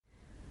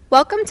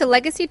Welcome to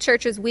Legacy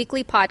Church's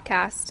weekly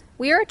podcast.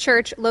 We are a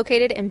church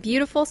located in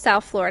beautiful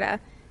South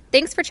Florida.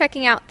 Thanks for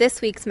checking out this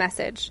week's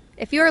message.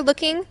 If you are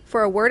looking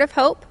for a word of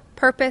hope,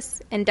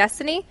 purpose, and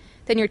destiny,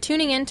 then you're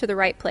tuning in to the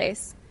right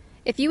place.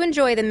 If you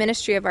enjoy the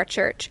ministry of our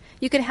church,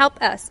 you can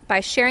help us by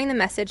sharing the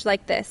message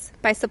like this,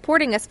 by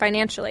supporting us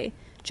financially.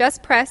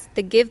 Just press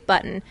the Give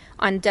button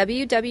on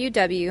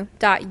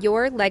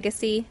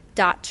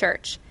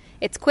www.yourlegacy.church.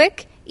 It's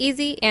quick,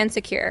 easy, and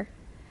secure.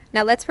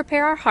 Now let's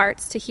prepare our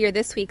hearts to hear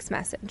this week's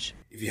message.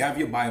 If you have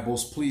your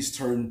Bibles, please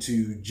turn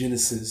to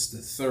Genesis, the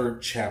 3rd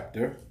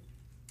chapter.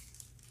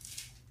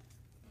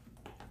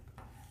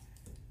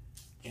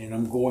 And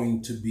I'm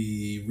going to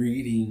be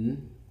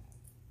reading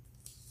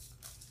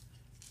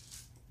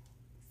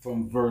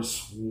from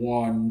verse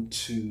 1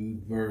 to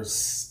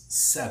verse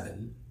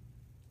 7.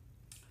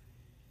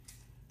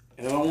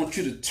 And I don't want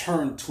you to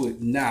turn to it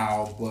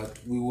now, but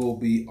we will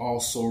be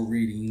also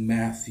reading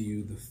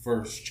Matthew, the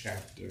 1st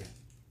chapter,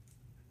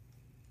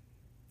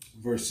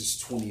 verses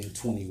 20 and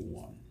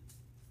 21.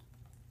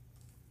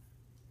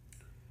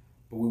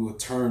 But we will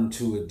turn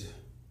to it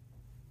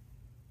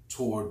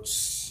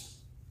towards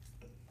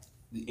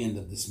the end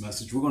of this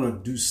message. We're going to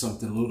do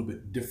something a little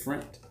bit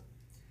different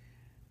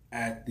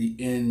at the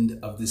end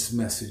of this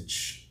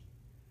message.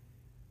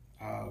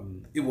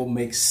 It will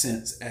make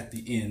sense at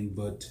the end,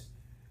 but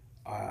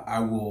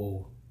I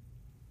will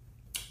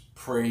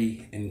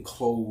pray and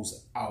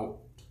close out,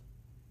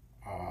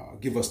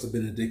 give us the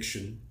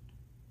benediction.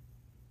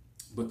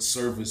 But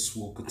service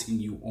will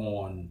continue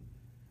on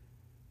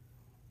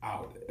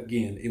out.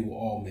 Again, it will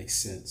all make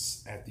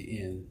sense at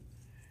the end.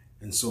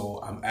 And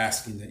so I'm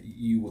asking that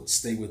you would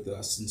stay with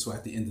us. And so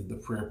at the end of the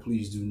prayer,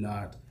 please do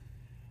not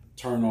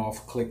turn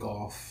off, click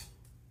off.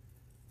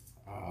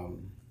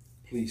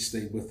 Please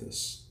stay with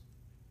us.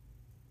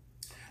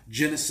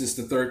 Genesis,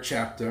 the 3rd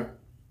chapter,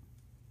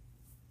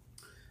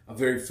 a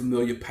very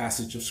familiar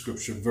passage of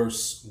scripture,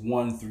 verse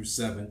 1 through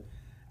 7.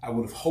 I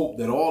would have hoped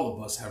that all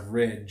of us have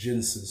read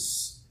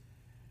Genesis,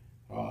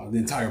 the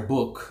entire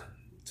book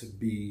to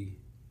be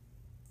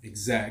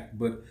exact,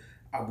 but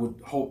I would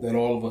hope that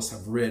all of us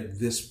have read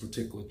this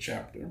particular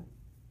chapter,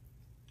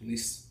 at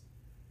least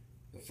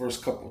the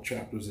first couple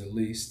chapters at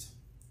least.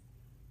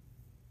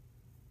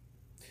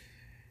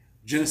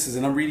 Genesis,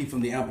 and I'm reading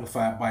from the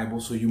Amplified Bible,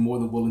 so you're more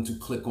than willing to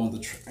click on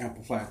the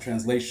Amplified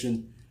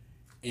translation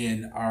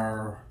in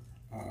our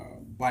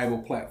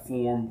Bible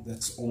platform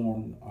that's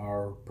on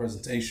our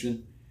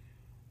presentation.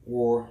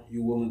 Or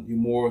you're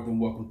more than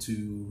welcome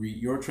to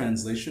read your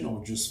translation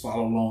or just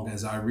follow along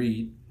as I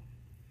read.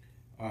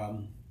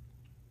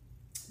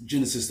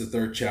 Genesis, the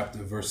 3rd chapter,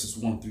 verses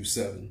 1 through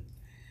 7.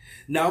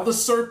 Now the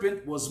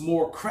serpent was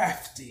more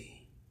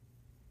crafty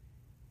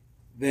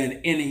than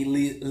any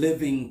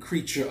living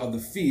creature of the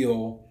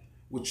field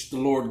which the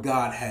Lord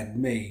God had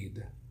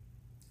made.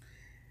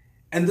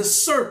 And the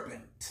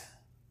serpent,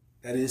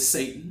 that is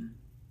Satan,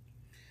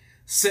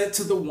 said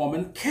to the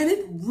woman, "Can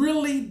it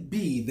really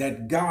be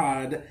that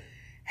God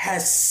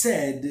has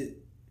said,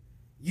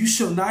 'You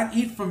shall not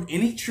eat from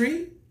any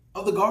tree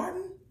of the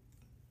garden'?"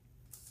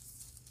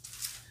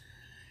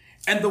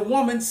 And the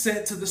woman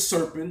said to the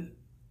serpent,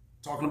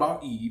 talking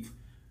about Eve,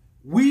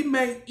 "We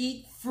may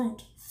eat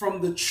fruit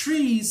from the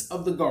trees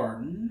of the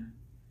garden,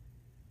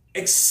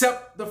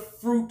 except the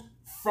fruit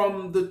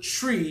from the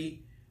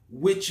tree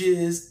which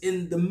is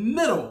in the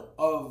middle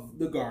of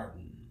the garden.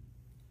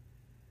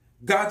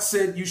 God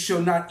said, 'You shall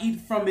not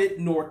eat from it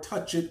nor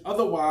touch it,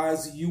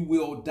 otherwise you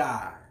will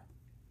die.'"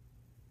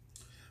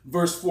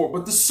 Verse 4,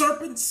 but the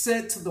serpent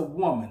said to the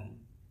woman,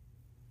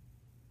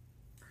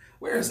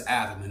 where is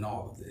Adam in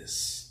all of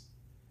this?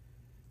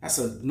 That's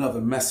another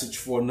message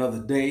for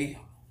another day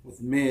with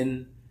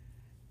men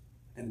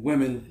and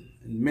women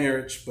in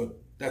marriage,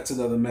 but that's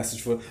another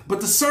message for.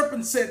 But the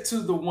serpent said to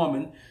the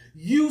woman,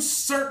 "You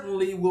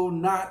certainly will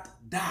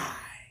not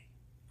die."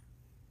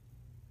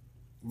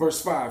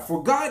 Verse 5,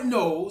 for God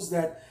knows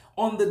that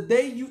on the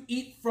day you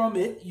eat from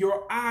it,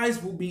 your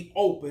eyes will be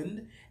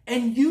opened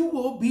and you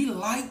will be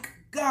like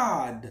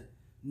God,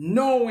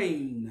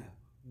 knowing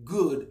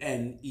good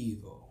and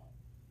evil.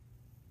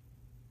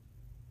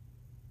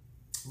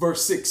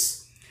 Verse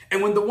 6,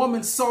 and when the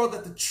woman saw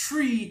that the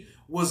tree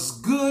was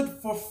good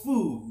for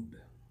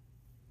food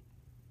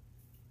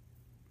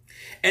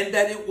and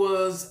that it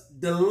was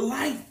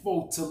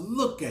delightful to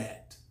look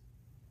at,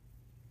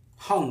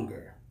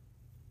 hunger,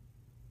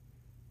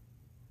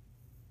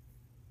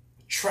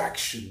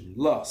 attraction,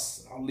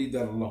 lust, I'll leave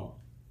that alone.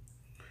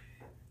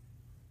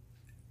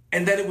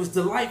 And that it was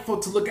delightful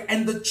to look at,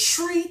 and the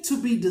tree to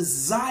be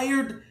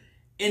desired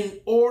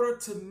in order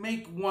to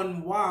make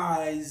one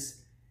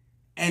wise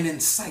and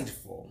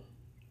insightful.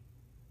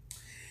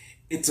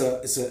 It's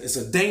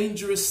a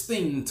dangerous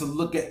thing to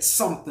look at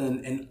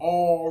something and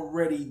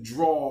already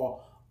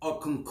draw a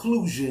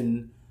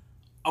conclusion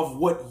of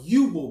what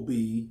you will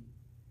be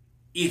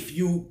if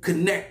you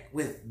connect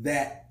with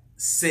that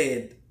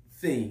said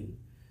thing.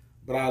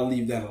 But I'll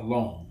leave that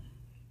alone.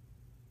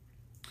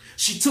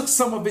 She took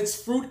some of its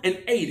fruit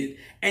and ate it,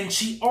 and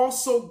she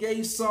also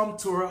gave some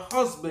to her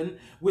husband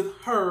with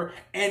her,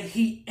 and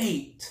he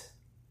ate.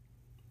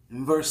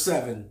 In verse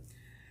 7,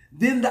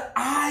 then the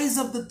eyes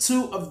of the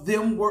two of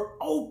them were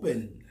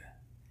opened,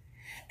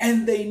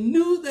 and they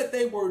knew that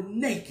they were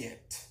naked.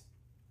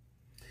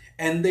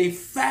 And they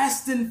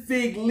fastened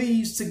fig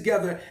leaves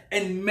together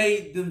and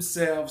made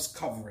themselves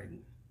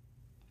covering.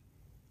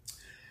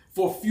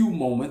 For a few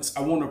moments,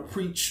 I want to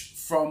preach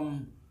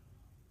from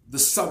the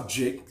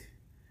subject,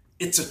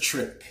 it's a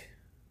trick.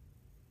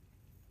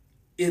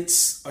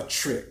 It's a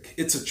trick.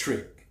 It's a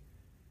trick.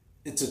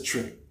 It's a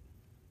trick.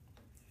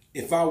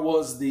 If I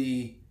was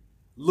the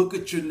look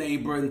at your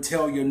neighbor and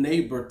tell your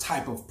neighbor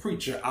type of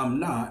preacher, I'm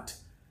not.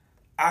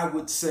 I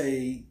would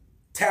say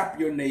tap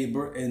your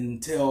neighbor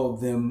and tell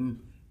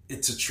them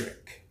it's a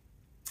trick.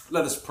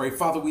 Let us pray.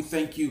 Father, we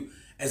thank you.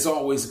 As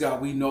always,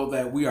 God, we know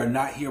that we are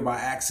not here by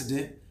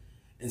accident.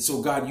 And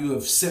so, God, you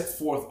have set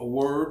forth a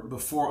word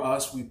before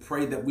us. We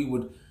pray that we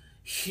would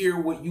hear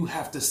what you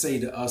have to say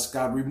to us.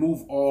 God,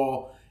 remove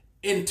all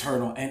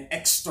internal and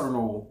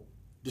external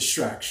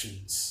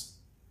distractions.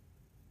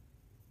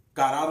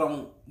 God, I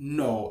don't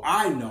know.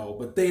 I know,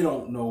 but they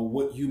don't know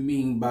what you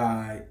mean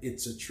by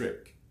it's a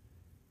trick.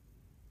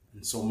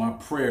 And so my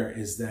prayer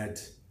is that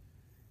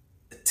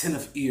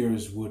attentive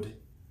ears would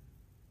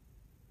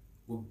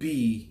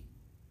be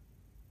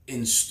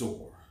in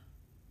store.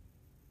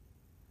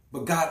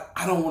 But God,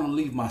 I don't want to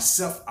leave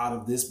myself out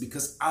of this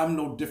because I'm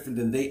no different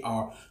than they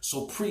are.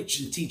 So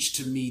preach and teach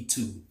to me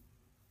too,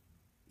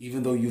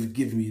 even though you've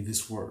given me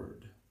this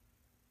word.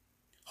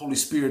 Holy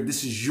Spirit,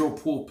 this is your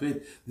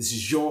pulpit. This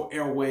is your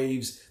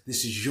airwaves.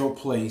 This is your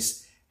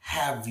place.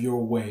 Have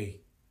your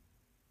way.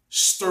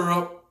 Stir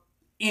up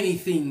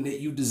anything that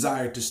you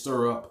desire to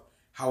stir up,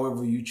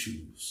 however you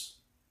choose.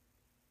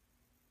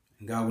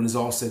 And God, when it's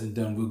all said and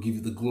done, we'll give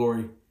you the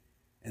glory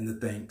and the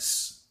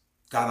thanks.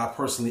 God, I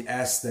personally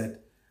ask that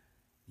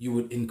you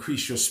would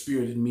increase your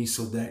spirit in me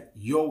so that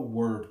your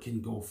word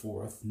can go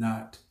forth,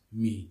 not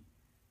me.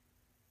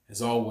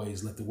 As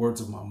always, let the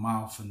words of my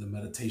mouth and the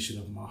meditation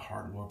of my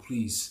heart, Lord,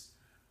 please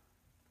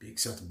be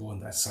acceptable in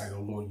thy sight.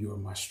 Oh Lord, you are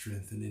my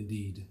strength, and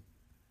indeed,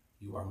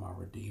 you are my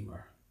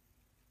redeemer.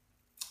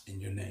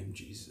 In your name,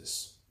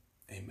 Jesus.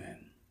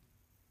 Amen.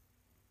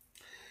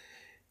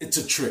 It's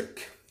a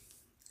trick.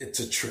 It's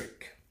a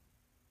trick.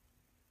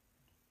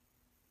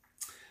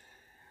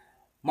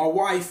 My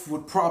wife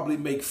would probably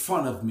make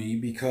fun of me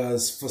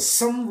because for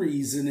some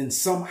reason and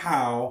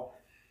somehow,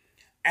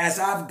 as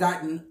I've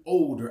gotten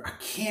older, I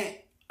can't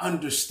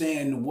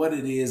understand what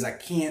it is. I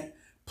can't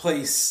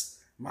place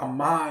my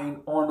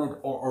mind on it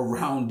or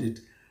around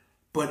it,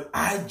 but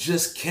I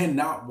just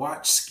cannot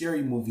watch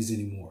scary movies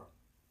anymore.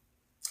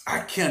 I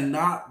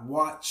cannot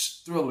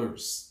watch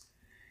thrillers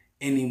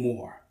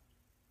anymore.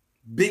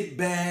 Big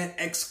Bad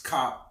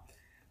Ex-Cop.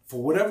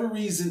 For whatever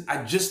reason,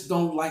 I just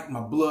don't like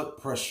my blood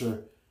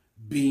pressure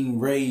being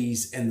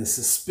raised and the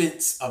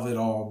suspense of it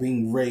all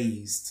being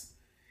raised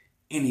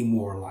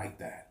anymore like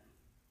that.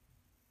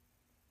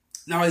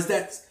 Now, is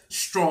that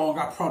strong?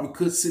 I probably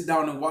could sit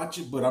down and watch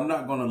it, but I'm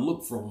not going to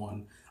look for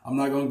one. I'm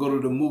not going to go to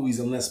the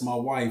movies unless my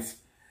wife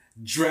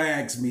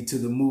drags me to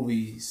the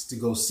movies to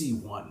go see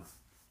one.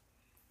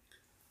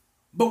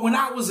 But when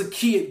I was a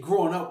kid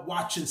growing up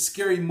watching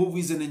scary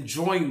movies and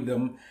enjoying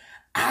them,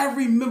 I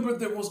remember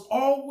there was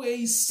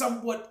always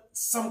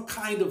some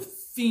kind of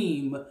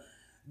theme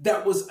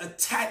that was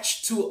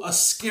attached to a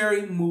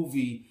scary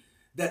movie,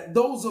 that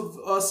those of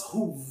us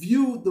who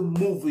viewed the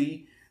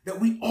movie,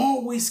 that we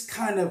always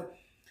kind of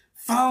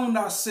found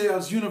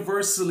ourselves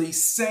universally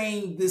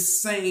saying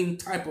this same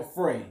type of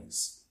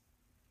phrase.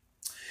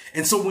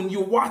 And so when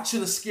you're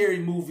watching a scary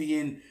movie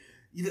and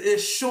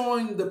it's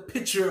showing the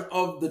picture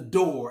of the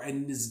door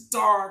and it's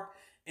dark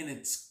and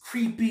it's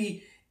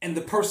creepy and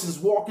the person's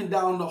walking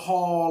down the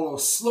hall or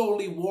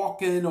slowly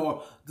walking,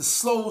 or the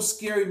slow,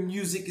 scary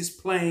music is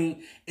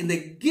playing and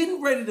they're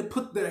getting ready to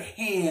put their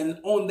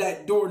hand on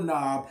that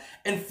doorknob.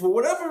 And for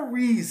whatever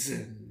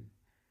reason,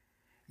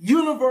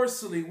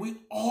 universally, we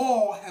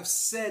all have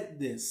said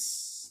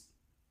this: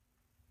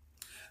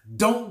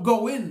 don't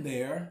go in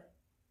there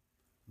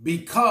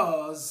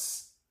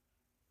because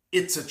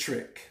it's a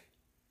trick.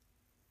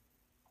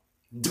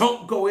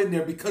 Don't go in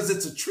there because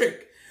it's a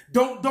trick.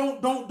 Don't go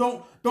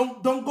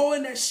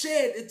in that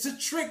shed. It's a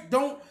trick.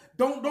 Don't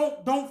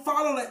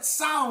follow that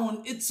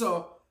sound. It's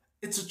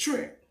a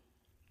trick.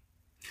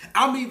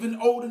 I'm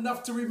even old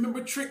enough to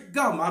remember Trick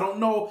Gum. I don't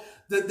know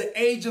the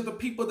age of the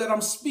people that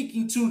I'm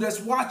speaking to that's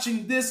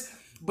watching this,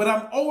 but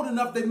I'm old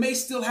enough. They may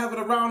still have it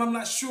around. I'm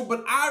not sure,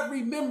 but I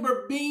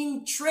remember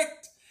being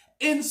tricked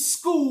in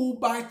school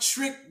by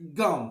Trick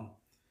Gum.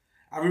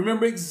 I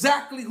remember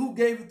exactly who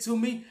gave it to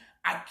me.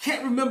 I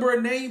can't remember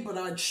her name, but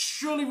I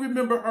surely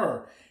remember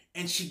her.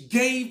 And she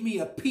gave me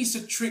a piece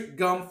of Trick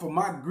Gum for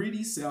my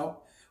greedy self,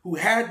 who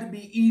had to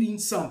be eating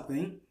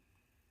something.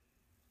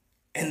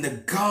 And the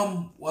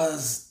gum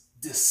was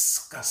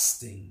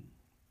disgusting.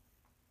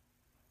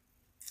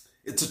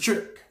 It's a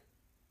trick.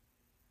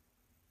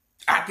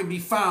 I can be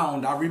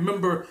found. I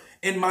remember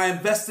in my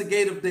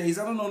investigative days,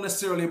 I don't know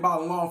necessarily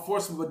about law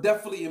enforcement, but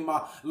definitely in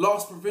my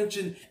loss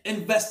prevention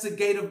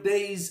investigative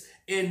days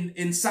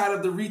inside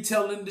of the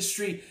retail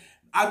industry,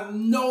 I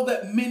know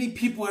that many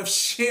people have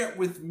shared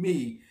with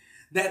me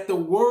that the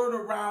word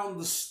around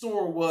the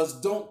store was,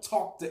 don't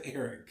talk to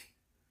Eric,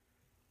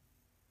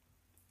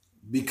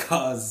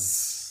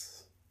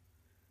 because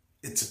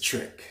it's a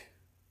trick.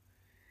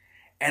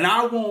 And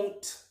I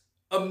won't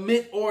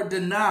admit or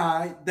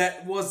deny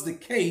that was the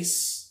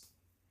case.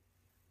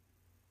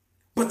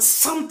 But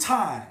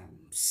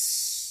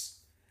sometimes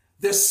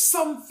there's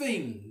some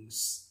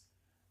things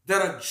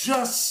that are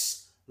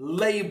just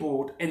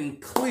labeled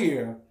and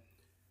clear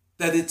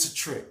that it's a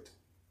trick.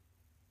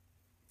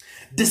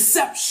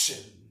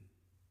 Deception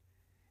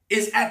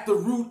is at the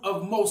root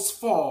of most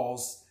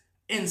falls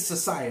in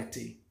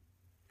society.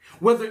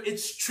 Whether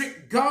it's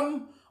trick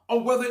gum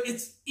or whether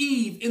it's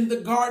Eve in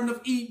the Garden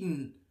of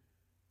Eden,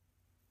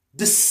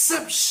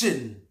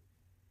 deception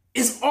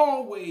is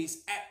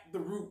always at the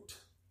root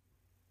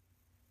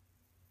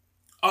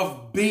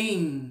of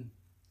being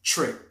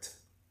tricked.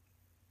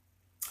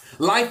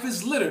 Life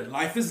is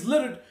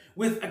littered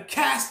with a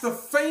cast of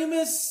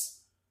famous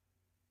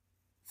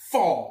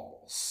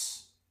falls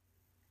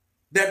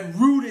that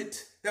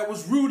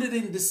was rooted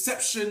in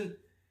deception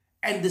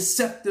and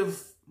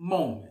deceptive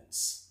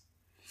moments.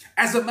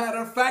 As a matter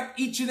of fact,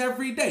 each and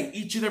every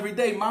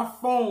day, my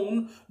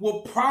phone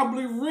will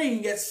probably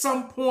ring at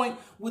some point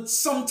with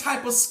some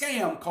type of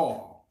scam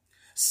call.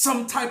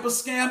 Some type of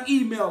scam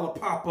email will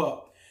pop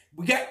up.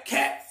 We got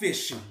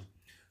catfishing,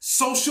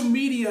 social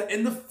media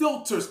and the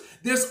filters.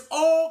 There's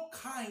all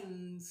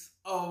kinds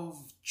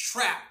of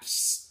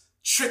traps,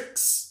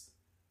 tricks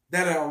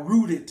that are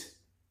rooted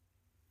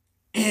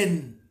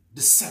in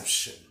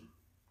deception.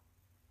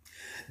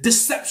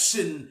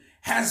 Deception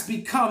has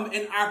become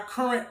in our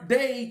current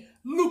day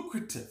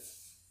lucrative.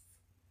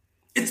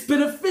 It's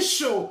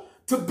beneficial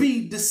to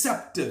be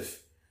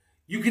deceptive.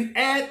 You can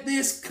add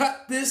this,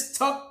 cut this,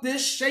 tuck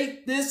this,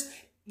 shape this,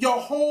 your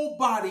whole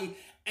body,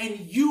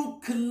 and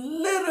you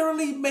can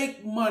literally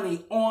make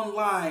money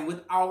online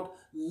without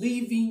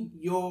leaving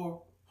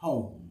your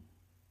home.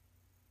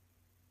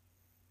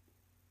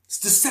 It's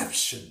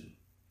deception.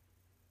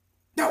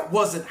 That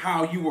wasn't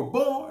how you were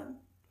born.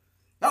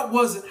 That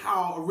wasn't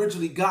how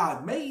originally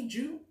God made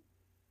you.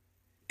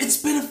 It's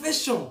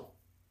beneficial.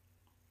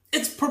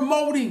 It's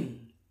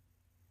promoting.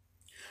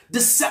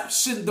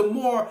 Deception, the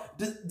more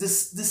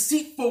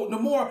deceitful, the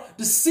more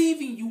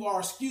deceiving you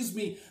are,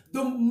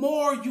 the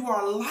more you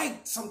are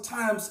liked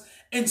sometimes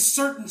in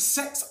certain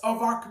sects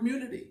of our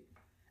community,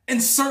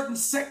 in certain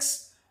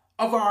sects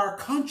of our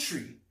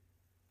country.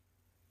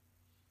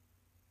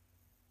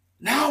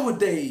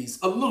 Nowadays,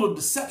 a little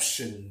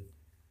deception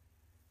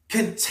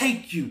can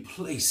take you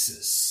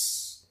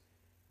places.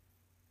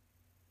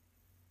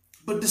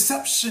 But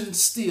deception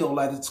still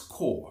at its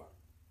core,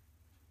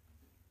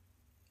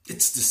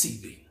 it's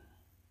deceiving.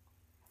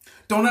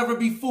 Don't ever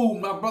be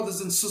fooled, my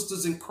brothers and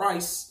sisters in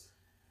Christ.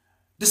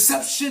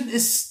 Deception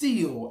is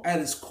still at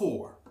its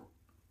core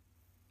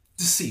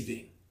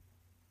deceiving.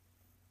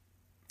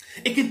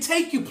 It can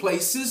take you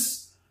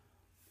places,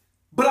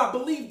 but I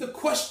believe the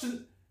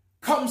question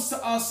comes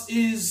to us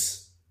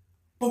is,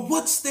 but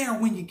what's there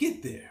when you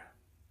get there?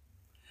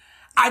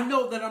 I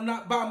know that I'm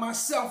not by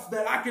myself,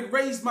 that I can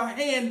raise my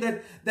hand,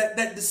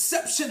 that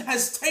deception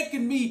has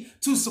taken me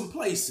to some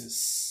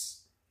places.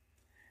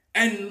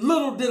 And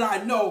little did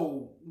I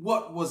know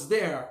what was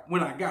there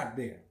when I got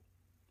there.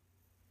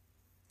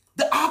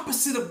 The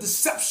opposite of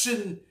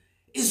deception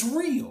is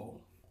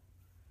real.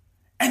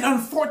 And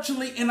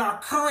unfortunately, in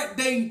our current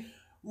day,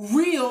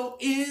 real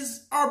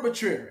is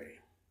arbitrary.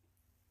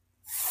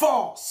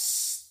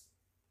 False.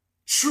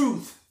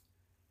 Truth,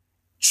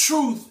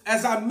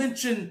 as I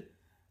mentioned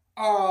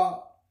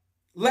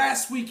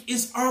last week,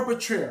 is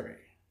arbitrary.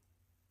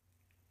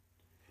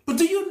 But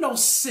do you know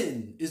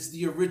sin is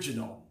the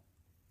original?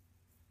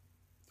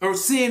 Or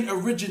sin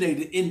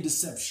originated in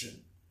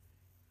deception.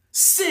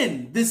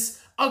 Sin, this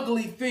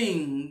ugly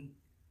thing,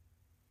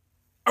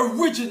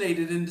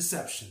 originated in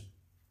deception.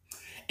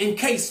 In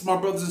case, my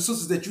brothers and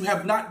sisters, that you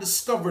have not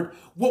discovered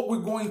what we're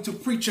going to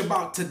preach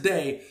about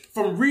today,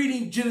 from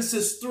reading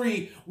Genesis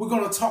 3, we're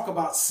going to talk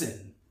about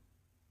sin.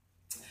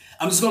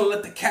 I'm just going to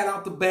let the cat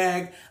out the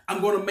bag.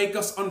 I'm going to make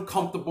us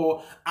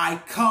uncomfortable. I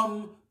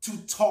come to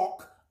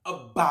talk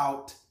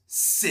about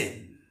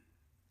sin.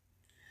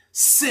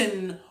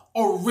 Sin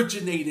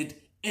originated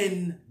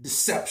in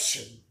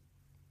deception.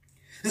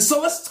 And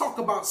so let's talk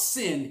about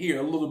sin here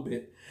a little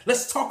bit.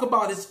 Let's talk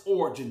about its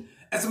origin.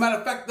 As a matter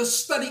of fact, the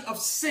study of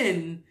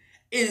sin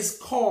is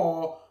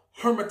called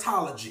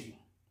hermetology.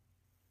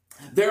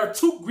 There are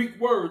two Greek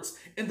words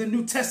in the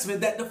New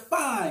Testament that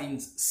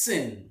defines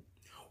sin.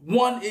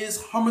 One is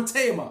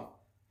hamartema,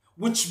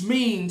 which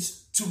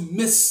means to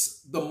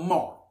miss the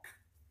mark.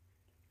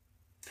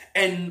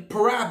 And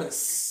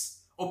parabas,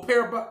 or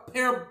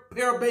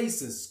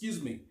parabasis,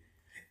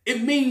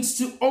 it means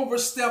to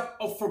overstep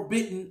a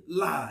forbidden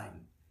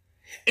line.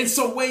 And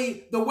so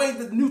the way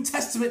the New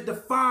Testament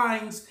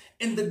defines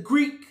in the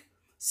Greek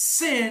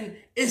sin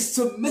is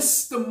to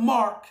miss the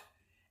mark,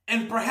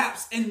 and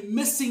perhaps in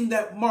missing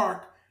that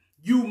mark,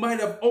 you might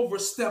have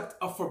overstepped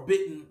a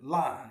forbidden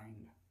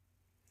line.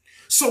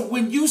 So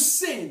when you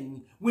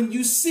sin,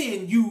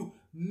 you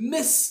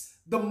miss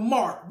the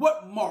mark.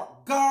 What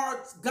mark?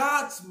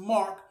 God's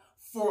mark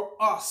for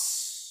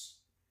us.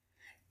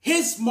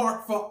 His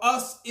mark for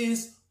us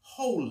is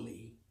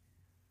holy.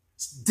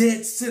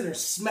 Dead sinner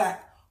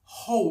smack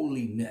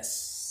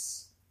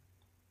holiness.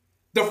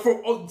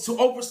 To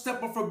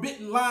overstep a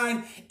forbidden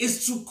line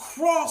is to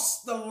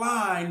cross the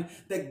line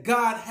that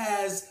God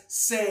has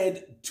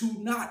said to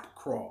not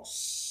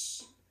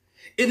cross.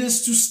 It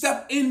is to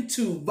step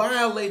into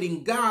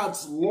violating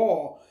God's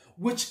law,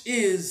 which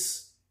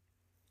is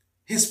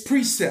his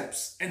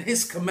precepts and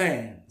his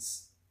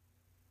commands.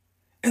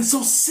 And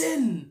so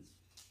sin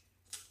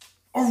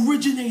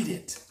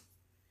originated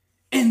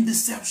in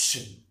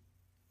deception.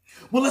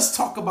 Well, let's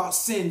talk about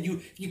sin.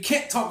 You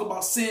can't talk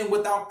about sin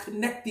without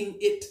connecting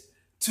it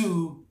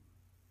to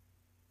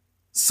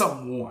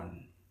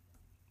someone.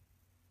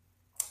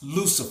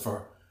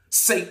 Lucifer,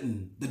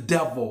 Satan, the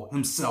devil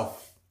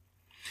himself.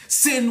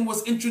 Sin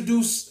was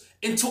introduced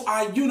into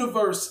our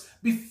universe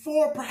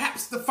before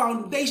perhaps the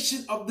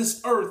foundation of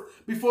this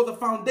earth, before the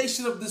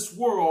foundation of this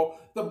world.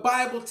 The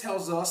Bible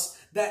tells us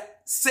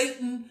that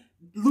Satan,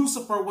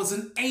 Lucifer, was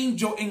an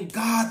angel in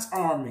God's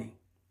army.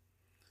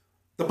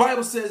 The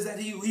Bible says that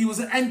he was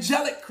an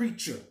angelic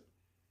creature.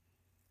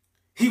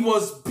 He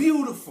was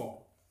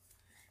beautiful.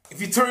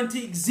 If you turn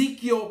to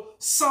Ezekiel,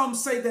 some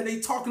say that they're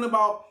talking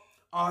about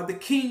the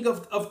king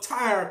of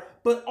Tyre,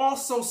 but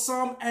also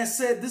some has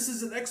said this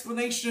is an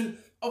explanation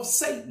of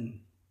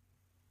Satan.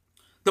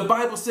 The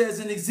Bible says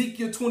in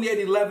Ezekiel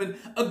 28:11,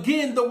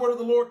 again the word of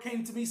the Lord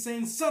came to me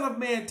saying, Son of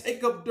man,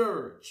 take up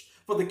dirge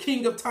for the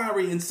king of Tyre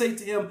and say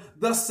to him,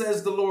 thus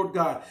says the Lord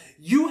God,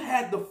 you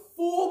had the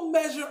full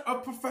measure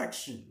of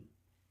perfection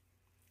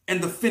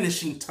and the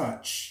finishing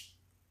touch,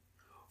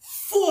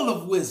 full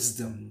of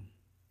wisdom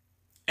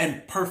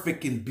and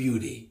perfect in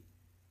beauty.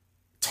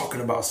 Talking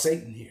about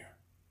Satan here.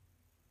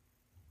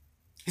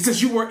 He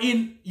says, you were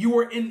in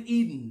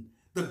Eden,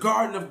 the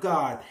garden of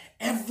God.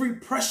 Every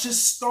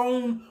precious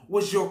stone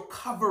was your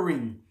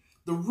covering.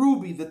 The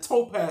ruby, the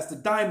topaz, the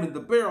diamond, the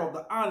beryl,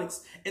 the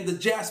onyx, and the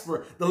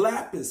jasper, the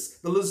lapis,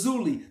 the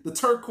lazuli, the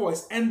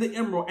turquoise, and the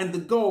emerald, and the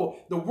gold.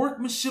 The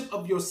workmanship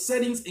of your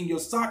settings and your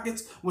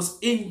sockets was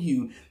in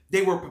you.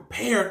 They were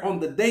prepared on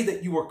the day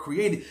that you were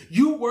created.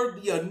 You were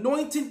the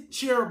anointed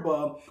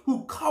cherubim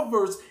who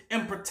covers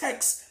and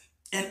protects,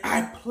 and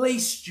I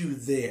placed you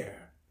there.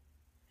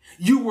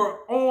 You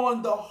were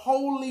on the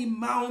holy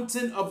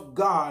mountain of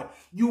God.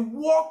 You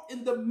walked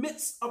in the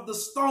midst of the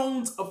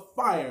stones of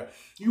fire.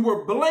 You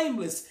were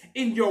blameless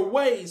in your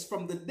ways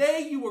from the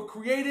day you were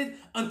created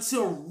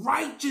until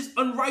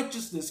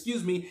unrighteousness,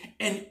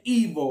 and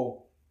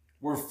evil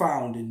were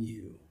found in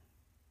you.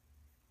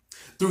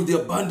 Through the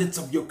abundance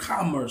of your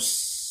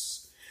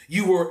commerce,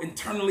 you were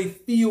internally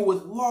filled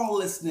with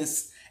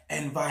lawlessness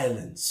and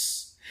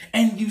violence.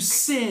 And you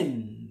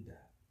sinned.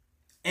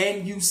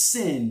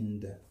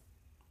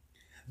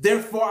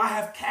 Therefore, I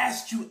have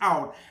cast you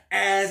out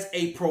as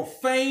a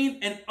profane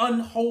and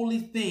unholy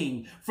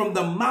thing from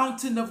the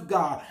mountain of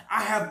God.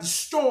 I have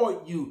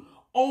destroyed you,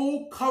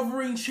 O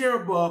covering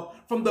cherubim,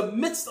 from the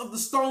midst of the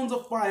stones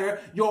of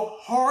fire. Your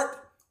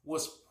heart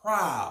was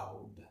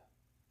proud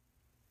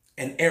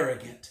and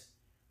arrogant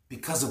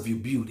because of your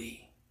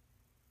beauty.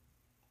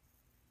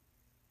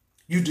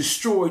 You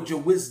destroyed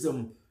your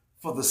wisdom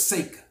for the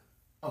sake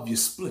of your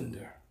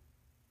splendor.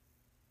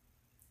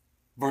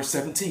 Verse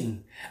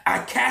 17, I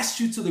cast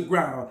you to the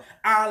ground.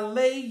 I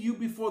lay you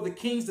before the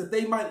kings that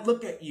they might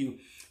look at you.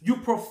 You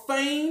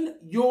profane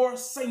your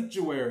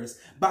sanctuaries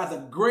by the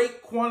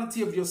great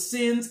quantity of your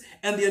sins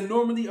and the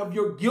enormity of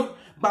your guilt,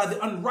 by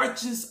the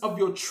unrighteousness of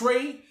your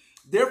trade.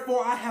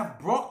 Therefore, I have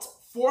brought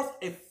forth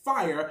a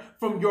fire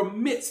from your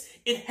midst.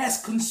 It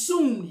has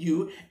consumed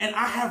you, and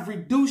I have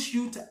reduced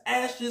you to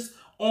ashes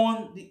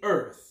on the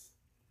earth.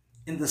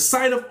 In the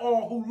sight of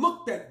all who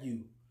looked at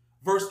you.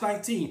 Verse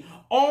 19,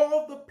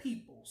 all the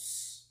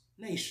peoples,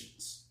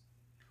 nations,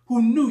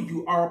 who knew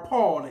you are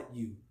appalled at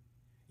you.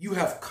 You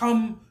have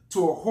come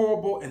to a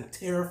horrible and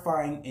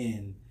terrifying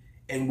end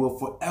and will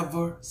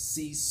forever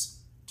cease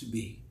to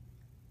be.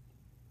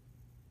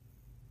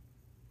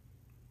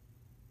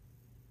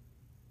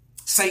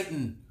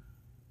 Satan,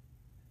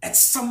 at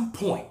some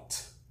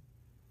point,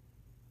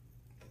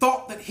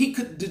 thought that he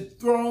could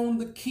dethrone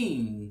the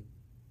king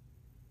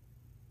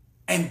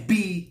and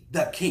be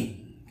the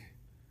king.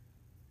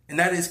 And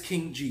that is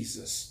King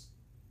Jesus.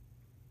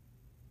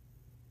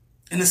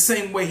 In the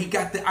same way, he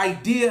got the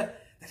idea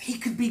that he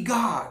could be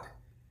God.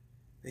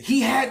 That he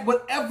had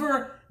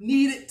whatever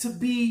needed to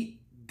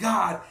be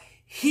God.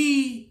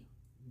 He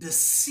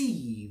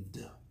deceived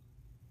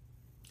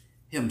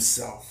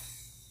himself.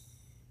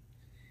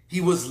 He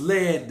was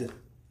led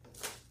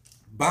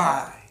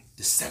by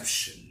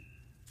deception.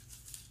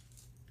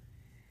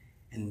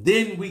 And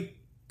then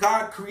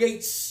God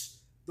creates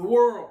the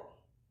world.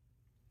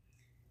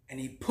 And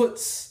he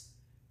puts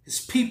his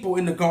people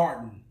in the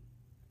garden.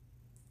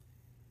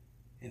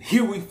 And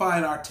here we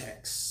find our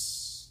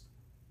text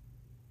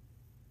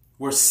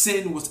where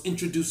sin was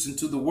introduced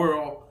into the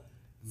world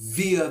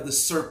via the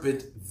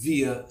serpent,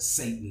 via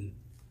Satan,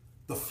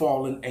 the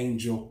fallen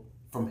angel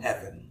from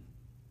heaven.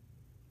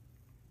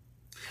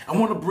 I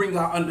want to bring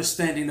our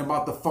understanding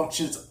about the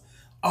functions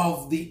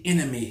of the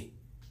enemy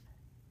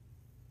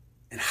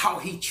and how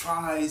he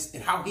tries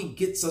and how he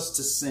gets us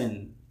to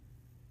sin.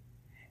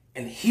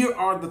 And here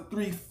are the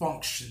three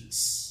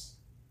functions.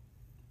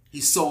 He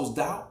sows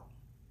doubt,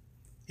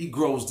 he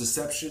grows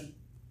deception,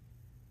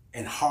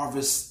 and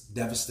harvests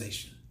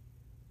devastation.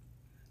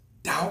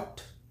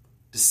 Doubt,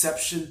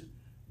 deception,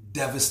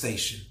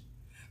 devastation.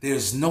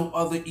 There's no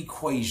other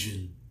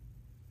equation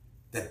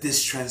that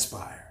this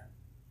transpires.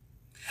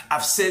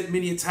 I've said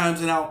many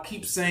times, and I'll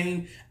keep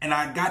saying, and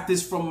I got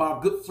this from my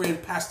good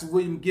friend, Pastor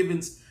William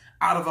Gibbons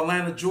out of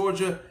Atlanta,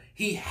 Georgia.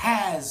 He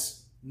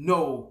has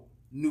no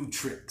new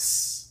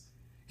tricks.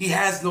 He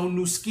has no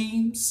new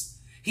schemes.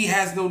 He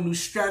has no new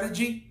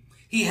strategy.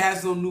 He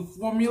has no new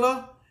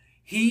formula.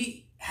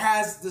 He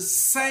has the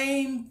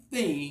same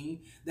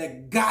thing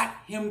that got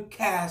him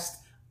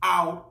cast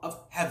out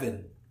of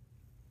heaven.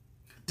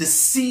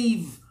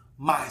 Deceive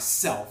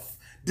myself.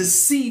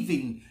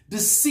 Deceiving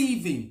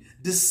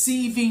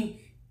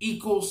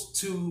equals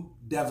to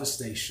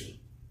devastation.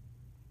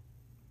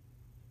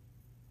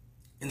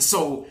 And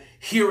so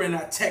here in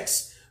our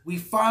text, we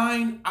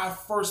find our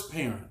first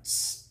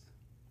parents,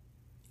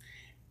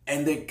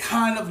 and they're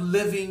kind of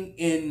living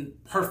in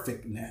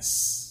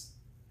perfectness,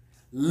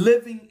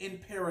 living in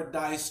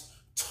paradise,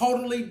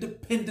 totally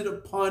dependent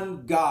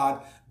upon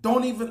God,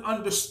 don't even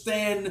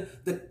understand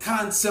the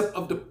concept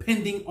of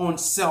depending on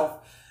self,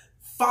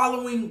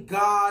 following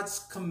God's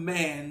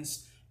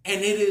commands,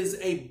 and it is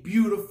a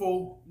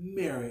beautiful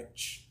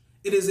marriage.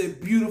 It is a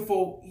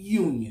beautiful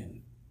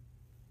union.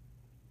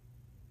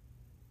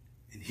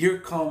 And here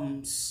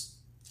comes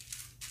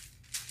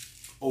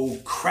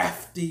old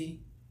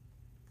crafty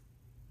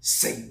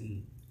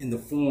Satan in the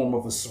form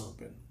of a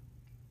serpent.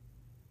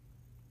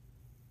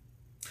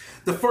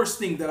 The first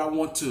thing that I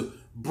want to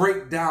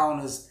break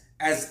down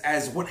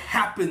as what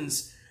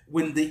happens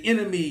when the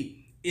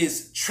enemy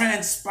is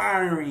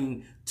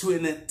transpiring to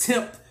an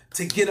attempt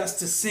to get us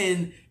to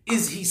sin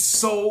is he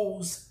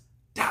sows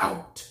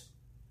doubt.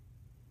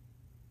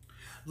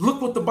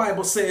 Look what the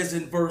Bible says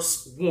in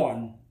verse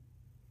 1.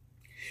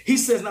 He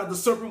says, now the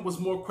serpent was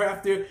more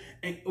crafty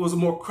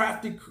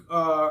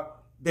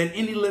than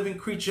any living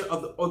creature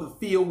of the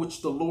field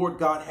which the Lord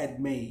God had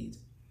made.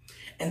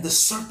 And the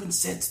serpent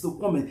said to the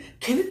woman,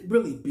 can it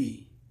really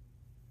be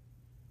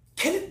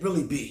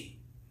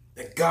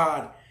that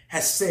God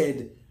has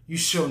said, you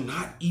shall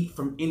not eat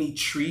from any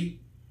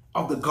tree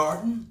of the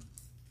garden?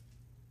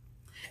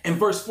 In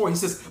verse 4, he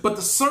says, but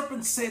the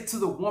serpent said to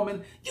the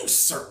woman, you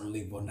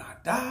certainly will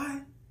not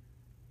die.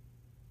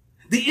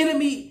 The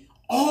enemy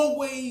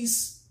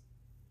always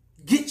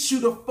gets you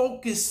to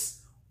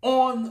focus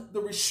on the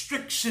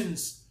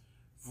restrictions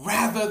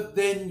rather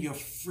than your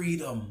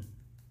freedom.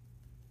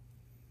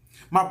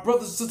 My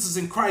brothers and sisters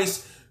in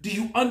Christ, do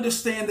you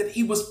understand that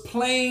he was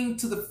playing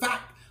to the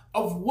fact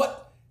of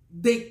what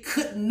they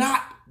could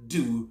not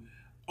do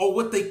or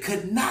what they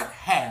could not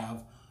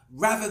have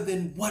rather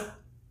than what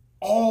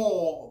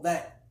all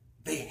that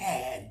they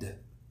had?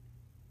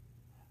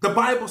 The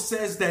Bible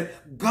says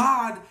that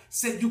God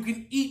said you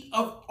can eat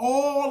of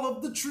all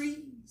of the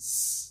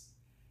trees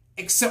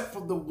except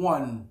for the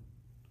one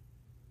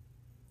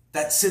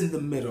that's in the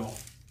middle,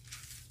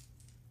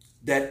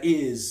 that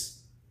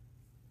is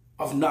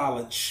of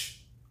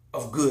knowledge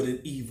of good and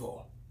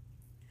evil.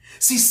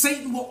 See,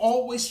 Satan will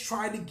always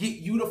try to get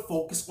you to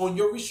focus on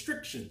your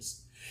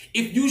restrictions.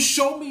 If you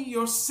show me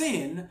your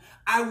sin,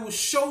 I will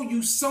show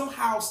you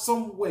somehow,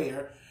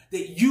 somewhere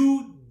that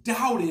you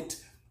doubted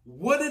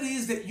what it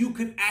is that you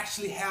can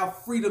actually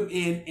have freedom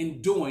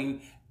in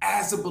doing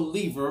as a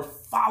believer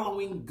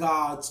following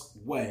God's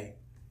way.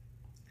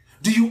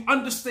 Do you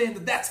understand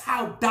that that's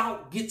how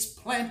doubt gets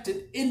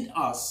planted in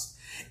us?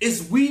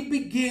 Is we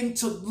begin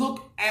to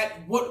look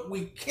at what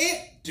we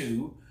can't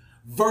do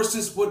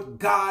versus what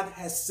God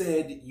has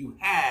said you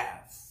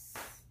have.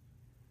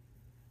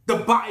 The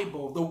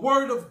Bible, the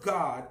Word of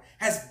God,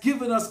 has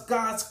given us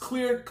God's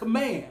clear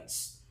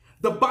commands.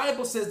 The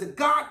Bible says that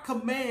God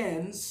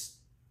commands,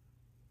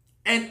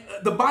 and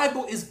the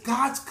Bible is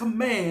God's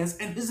commands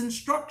and his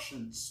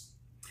instructions.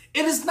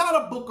 It is not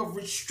a book of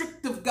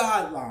restrictive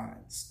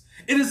guidelines.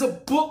 It is a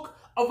book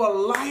of a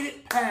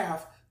lighted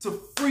path to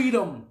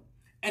freedom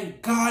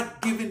and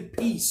God-given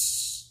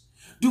peace.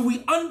 Do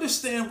we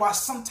understand why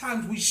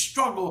sometimes we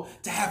struggle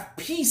to have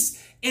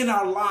peace in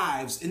our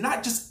lives, and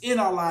not just in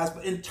our lives,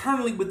 but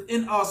internally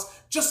within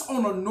us, just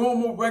on a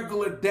normal,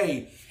 regular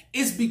day?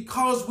 It's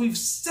because we've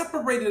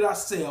separated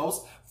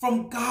ourselves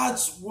from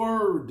God's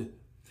word.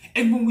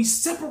 And when we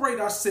separate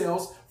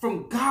ourselves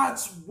from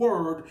God's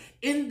word,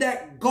 in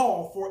that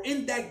gulf or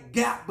in that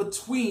gap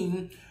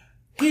between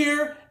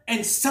here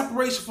and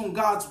separation from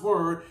God's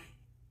word,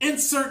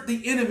 insert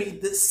the enemy,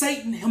 that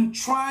Satan, him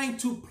trying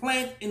to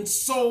plant and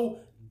sow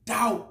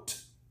doubt.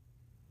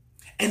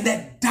 And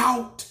that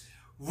doubt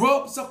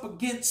rubs up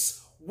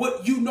against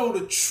what you know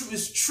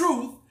is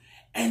truth,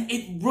 and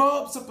it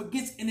rubs up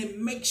against and it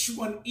makes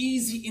you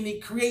uneasy, and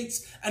it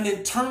creates an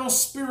internal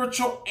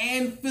spiritual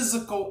and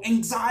physical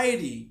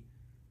anxiety.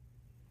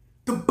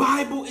 The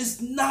Bible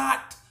is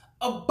not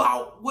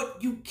about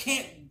what you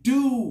can't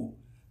do.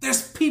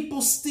 There's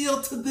people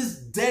still to this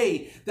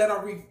day that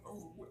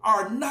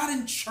are not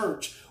in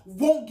church,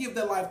 won't give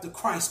their life to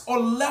Christ, or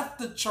left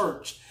the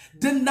church,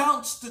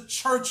 denounced the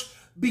church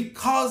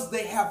because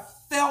they have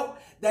felt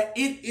that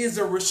it is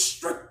a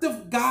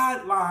restrictive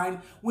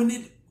guideline when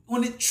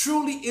it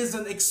truly is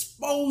an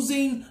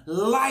exposing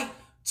light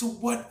to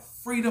what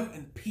freedom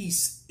and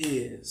peace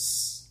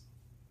is.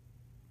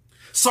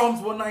 Psalms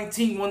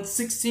 119,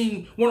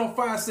 116,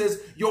 105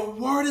 says, your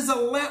word is a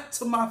lamp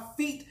to my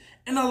feet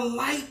and a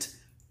light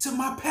to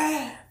my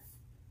path.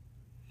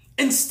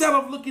 Instead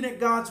of looking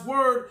at God's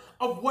word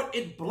of what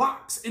it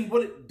blocks and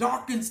what it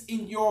darkens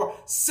in your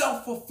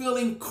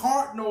self-fulfilling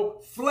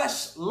cardinal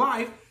flesh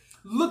life,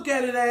 look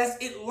at it as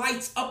it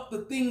lights up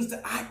the things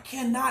that I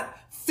cannot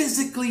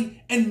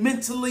physically and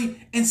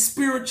mentally and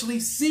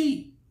spiritually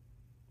see.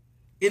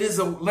 It is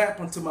a lamp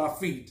unto my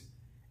feet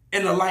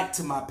and a light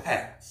to my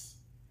path.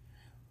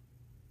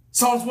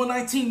 Psalms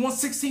 119,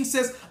 116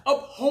 says,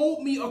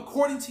 uphold me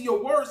according to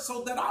your word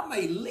so that I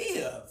may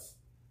live.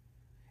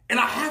 And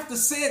I have to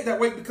say it that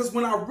way because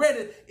when I read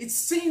it, it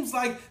seems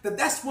like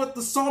that's what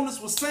the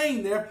psalmist was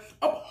saying there.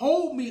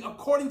 Uphold me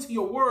according to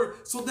your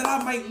word so that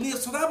I might live,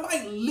 so that I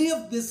might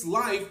live this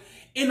life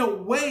in a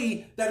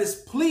way that is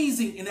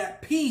pleasing and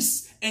at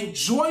peace and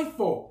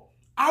joyful.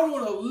 I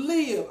want to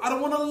live. I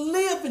don't want to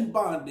live in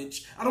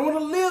bondage. I don't want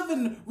to live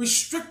in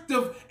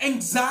restrictive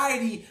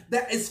anxiety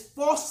that is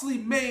falsely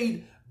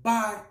made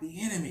by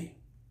the enemy.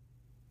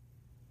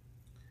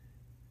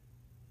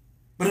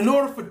 But in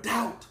order for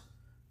doubt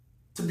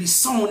to be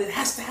sown, it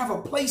has to have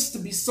a place to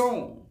be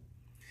sown.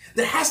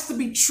 There has to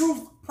be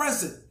truth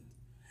present.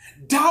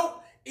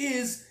 Doubt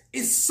is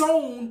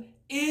sown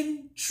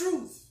in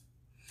truth,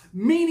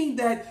 meaning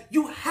that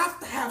you have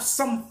to have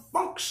some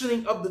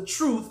functioning of the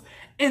truth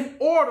in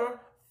order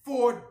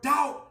for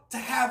doubt to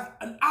have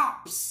an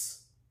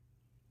ops.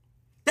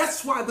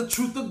 That's why the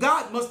truth of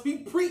God must be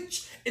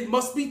preached. It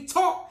must be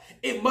taught.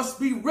 It must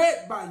be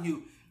read by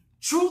you.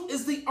 Truth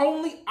is the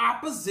only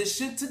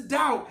opposition to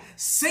doubt.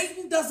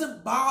 Satan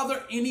doesn't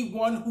bother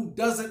anyone who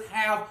doesn't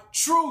have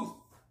truth.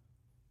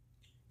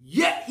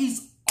 Yet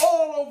he's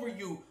all over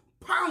you,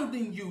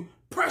 pounding you,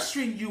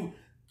 pressuring you,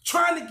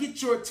 trying to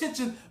get your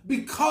attention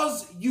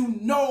because you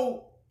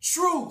know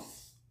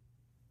truth.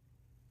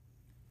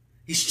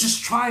 He's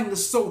just trying to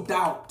sow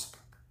doubt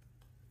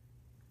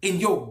in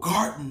your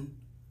garden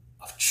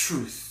of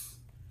truth.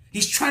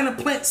 He's trying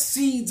to plant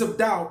seeds of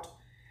doubt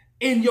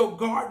in your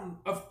garden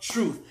of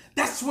truth.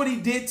 That's what he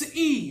did to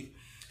Eve.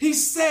 He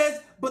says,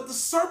 but the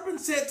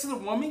serpent said to the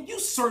woman, you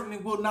certainly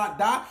will not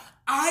die.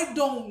 I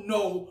don't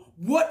know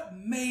what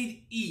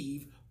made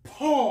Eve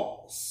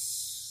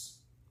pause.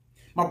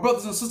 My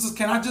brothers and sisters,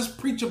 can I just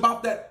preach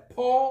about that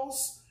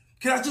pause?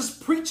 Can I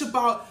just preach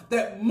about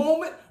that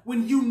moment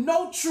when you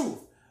know truth,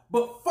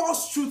 but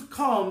false truth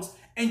comes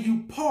and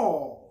you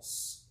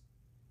pause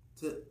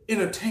to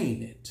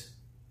entertain it?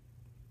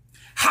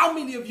 How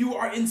many of you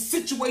are in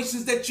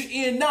situations that you're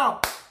in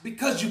now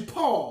because you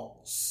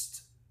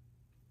paused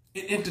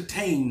and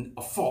entertained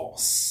a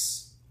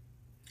false?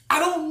 I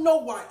don't know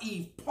why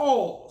Eve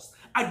paused.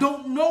 I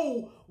don't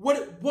know what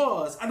it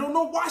was. I don't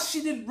know why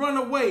she didn't run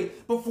away,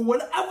 but for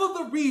whatever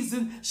the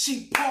reason,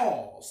 she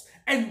paused.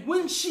 And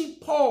when she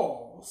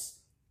paused,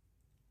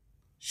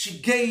 she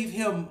gave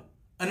him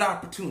an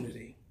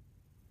opportunity.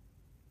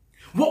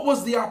 What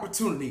was the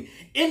opportunity?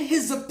 In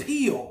his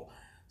appeal,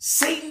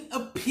 Satan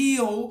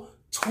appealed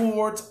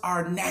towards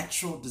our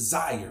natural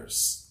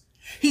desires.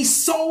 He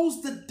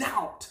sows the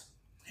doubt,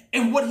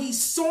 and what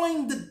he's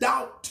sowing the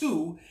doubt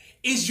to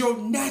is your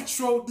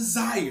natural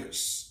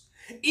desires.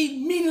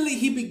 Immediately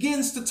he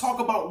begins to talk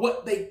about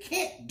what they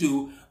can't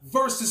do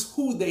versus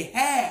who they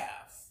have.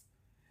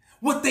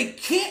 What they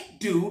can't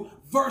do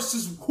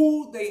versus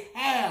who they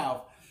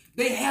have.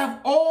 They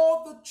have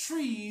all the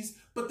trees,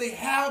 but they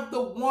have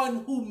the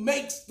one who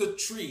makes the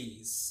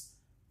trees.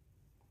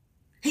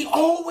 He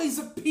always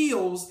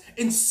appeals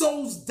and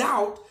sows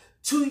doubt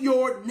to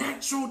your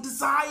natural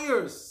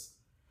desires.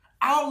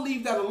 I'll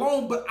leave that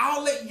alone, but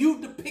I'll let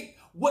you depict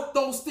what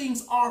those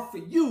things are for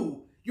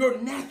you, your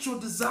natural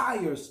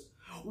desires.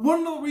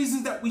 One of the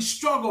reasons that we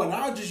struggle, and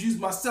I'll just use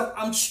myself,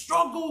 I'm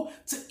struggle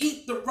to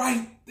eat the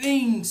right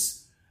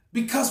things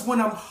because when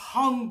I'm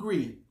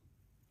hungry,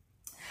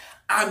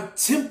 I'm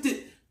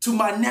tempted to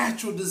my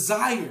natural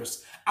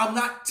desires. I'm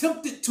not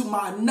tempted to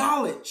my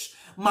knowledge.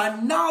 My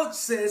knowledge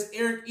says,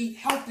 Eric, eat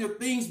healthier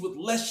things with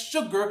less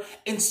sugar,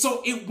 and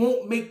so it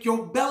won't make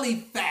your belly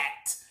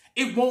fat.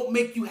 It won't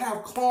make you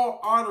have clogged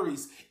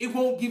arteries. It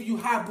won't give you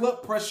high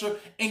blood pressure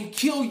and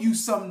kill you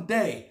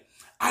someday.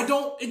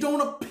 It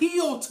don't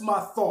appeal to my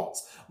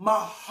thoughts. My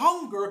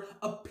hunger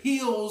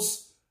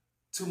appeals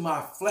to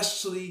my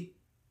fleshly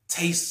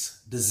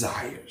taste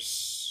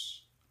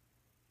desires.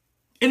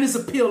 And his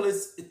appeal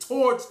is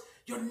towards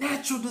your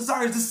natural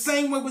desires. The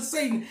same way with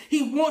Satan.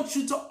 He wants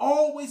you to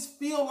always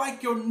feel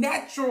like your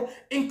natural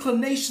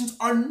inclinations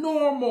are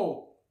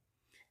normal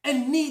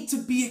and need to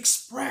be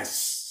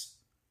expressed.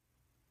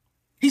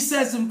 He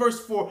says in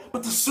verse 4,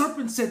 but the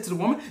serpent said to the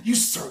woman, you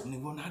certainly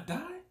will not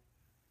die.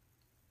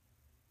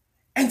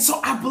 And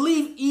so I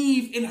believe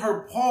Eve, in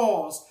her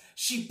pause,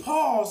 she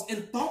paused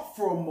and thought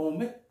for a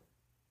moment,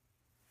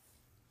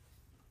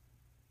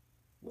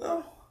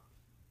 well,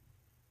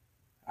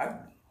 I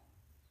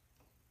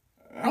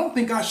don't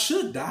think I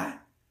should die.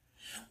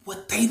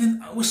 What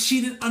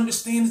she didn't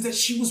understand is that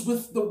she was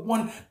with the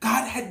one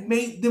God had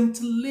made them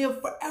to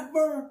live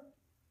forever.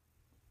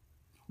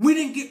 We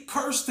didn't get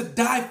cursed to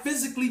die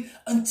physically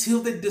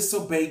until they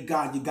disobeyed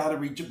God. You got to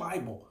read your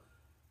Bible.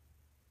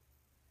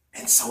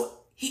 And so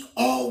he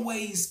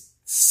always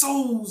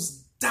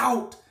sows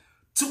doubt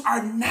to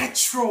our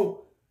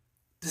natural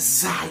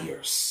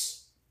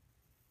desires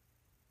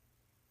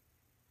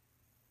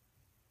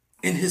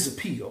in his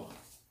appeal.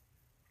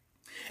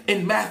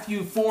 In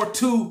Matthew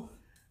 4:2,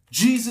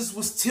 Jesus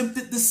was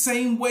tempted the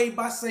same way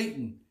by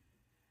Satan.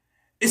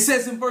 It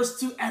says in verse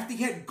 2, after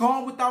he had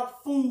gone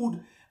without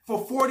food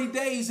for 40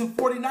 days and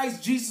 40 nights,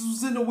 Jesus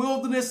was in the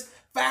wilderness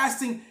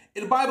fasting.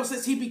 And the Bible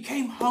says he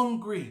became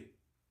hungry.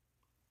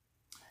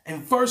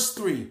 And verse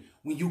 3,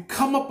 when you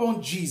come up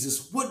on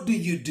Jesus, what do?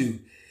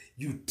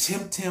 You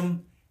tempt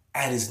him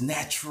at his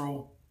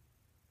natural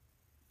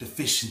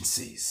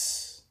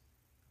deficiencies.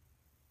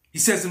 He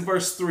says in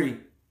verse 3,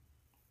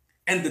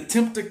 and the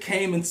tempter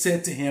came and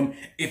said to him,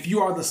 if you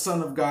are the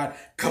Son of God,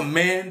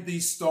 command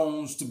these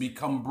stones to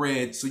become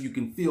bread so you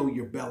can fill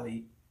your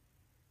belly.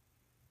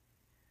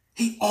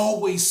 He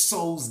always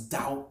sows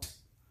doubt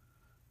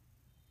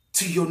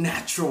to your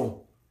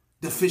natural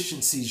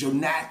deficiencies, your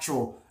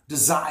natural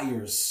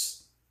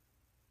desires.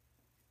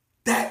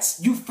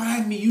 You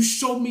find me, you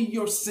show me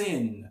your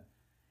sin,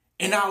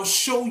 and I'll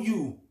show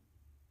you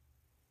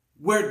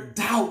where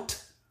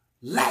doubt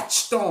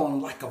latched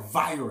on like a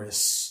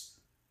virus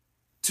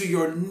to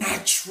your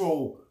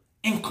natural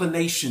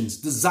inclinations,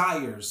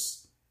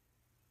 desires,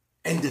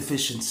 and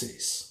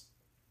deficiencies.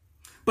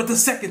 But the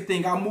second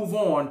thing, I'll move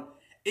on,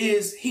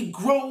 is he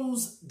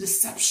grows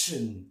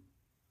deception.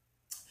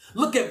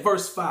 Look at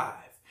verse 5.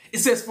 It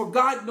says, for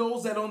God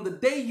knows that on the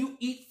day you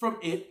eat from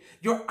it,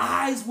 your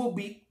eyes will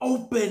be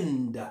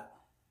opened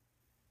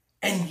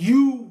and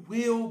you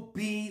will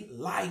be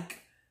like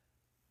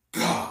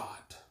God,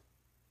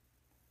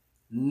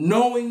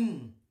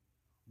 knowing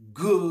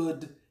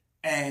good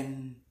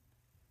and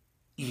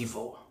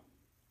evil.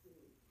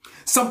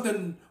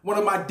 Something one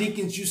of my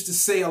deacons used to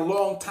say a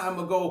long time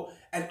ago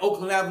at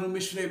Oakland Avenue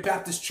Missionary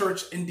Baptist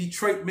Church in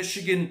Detroit,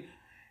 Michigan.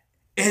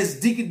 As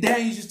Deacon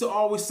Daniels used to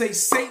always say,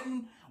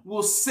 Satan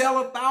will sell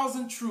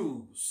 1,000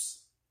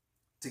 truths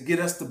to get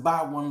us to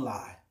buy one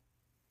lie.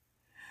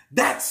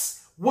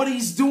 That's what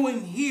he's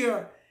doing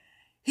here.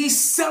 He's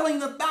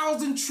selling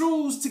 1,000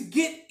 truths to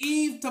get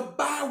Eve to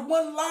buy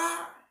one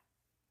lie.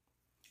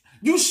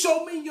 You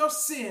show me your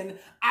sin,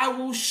 I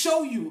will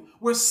show you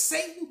where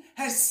Satan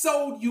has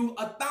sold you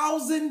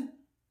 1,000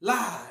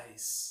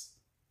 lies.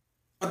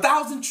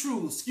 1,000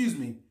 truths,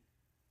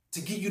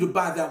 to get you to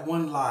buy that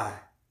one lie.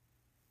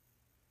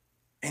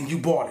 And you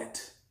bought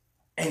it,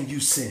 and you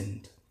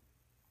sinned.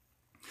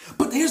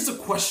 But here's the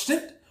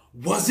question.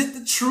 Was it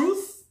the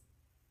truth?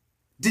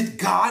 Did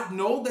God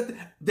know that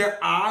their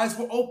eyes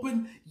were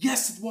open?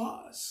 Yes, it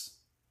was.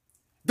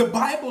 The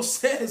Bible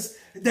says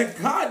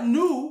that God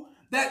knew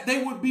that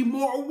they would be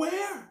more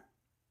aware.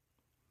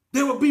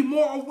 They would be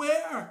more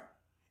aware.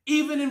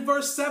 Even in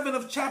verse 7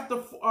 of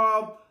chapter,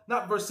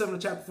 not verse 7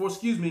 of chapter 4,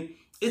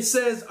 it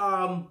says,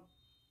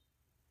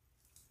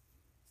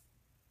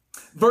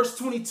 verse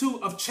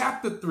 22 of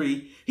chapter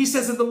 3, he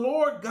says, and the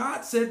Lord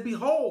God said,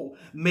 behold,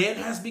 man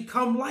has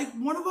become like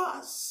one of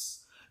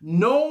us,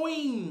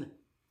 knowing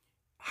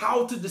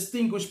how to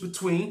distinguish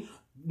between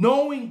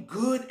knowing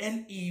good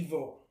and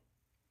evil.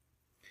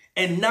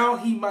 And now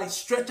he might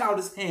stretch out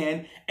his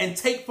hand and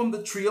take from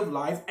the tree of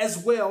life as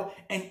well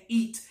and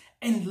eat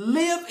and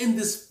live in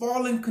this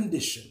fallen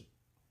condition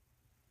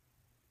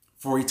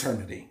for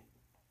eternity.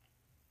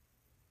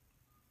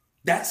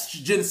 That's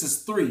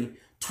Genesis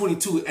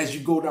 3:22 as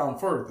you go down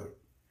further.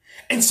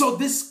 And so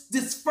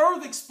this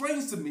further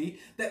explains to me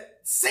that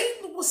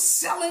Satan was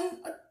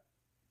selling a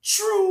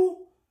true,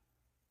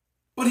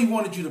 but he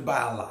wanted you to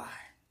buy a lie.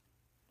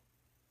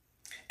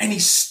 And he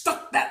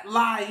stuck that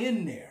lie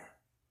in there.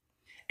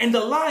 And the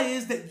lie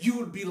is that you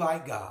would be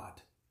like God.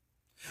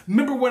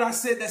 Remember when I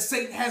said that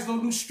Satan has no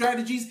new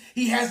strategies?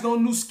 He has no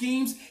new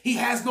schemes. He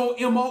has no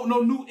MO,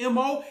 no new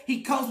MO.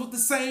 He comes with the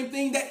same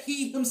thing that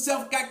he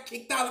himself got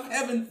kicked out of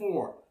heaven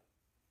for.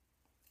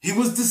 He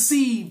was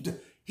deceived.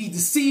 He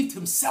deceived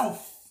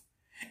himself.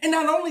 And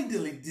not only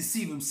did he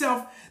deceive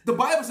himself, the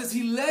Bible says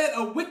he led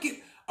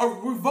a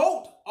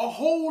revolt. A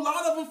whole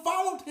lot of them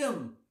followed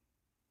him.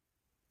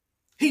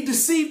 He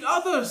deceived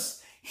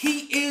others.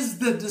 He is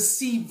the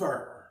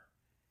deceiver,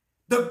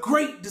 the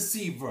great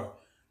deceiver,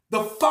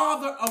 the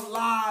father of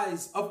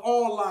lies, of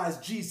all lies,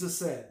 Jesus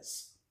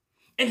says.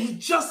 And he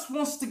just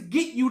wants to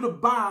get you to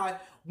buy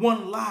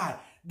one lie.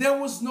 There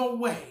was no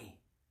way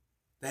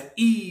that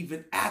Eve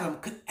and Adam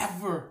could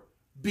ever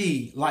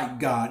be like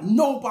God.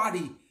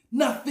 Nobody,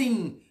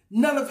 nothing,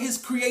 none of his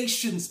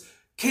creations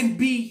can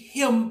be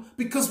him,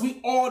 because we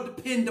all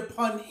depend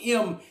upon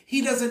him.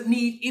 He doesn't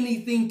need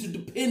anything to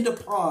depend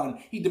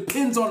upon. He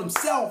depends on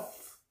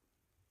himself.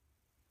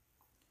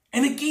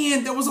 And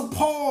again, there was a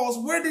pause.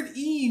 Where did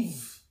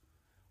Eve?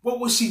 What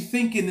was she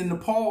thinking in the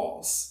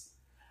pause?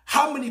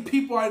 How many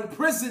people are in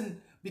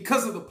prison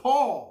because of the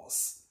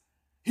pause?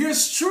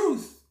 Here's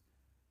truth.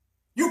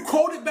 You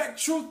quoted back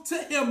truth to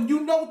him.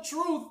 You know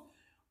truth.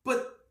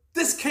 But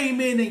this came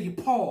in and you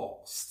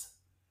paused.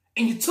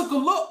 And you took a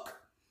look.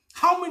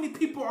 How many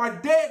people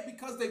are dead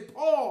because they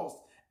paused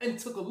and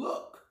took a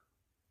look?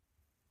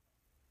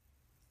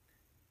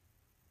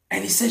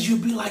 And he says you'll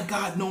be like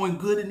God, knowing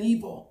good and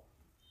evil.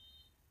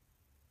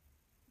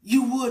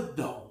 You would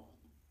know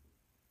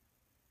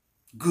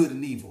good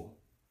and evil.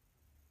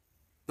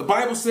 The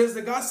Bible says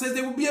that God says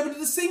they will be able to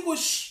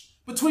distinguish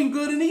between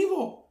good and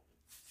evil,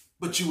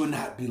 but you will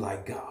not be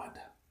like God.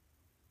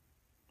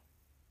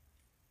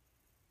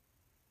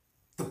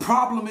 The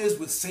problem is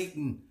with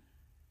Satan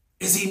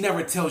is he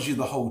never tells you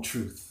the whole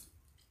truth.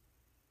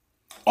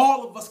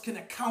 All of us can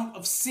account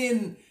of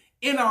sin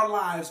in our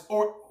lives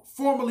or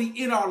formerly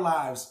in our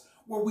lives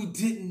where we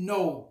didn't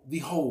know the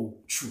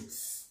whole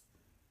truth.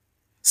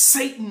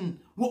 Satan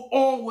will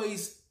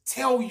always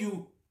tell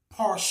you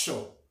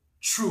partial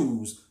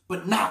truths,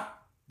 but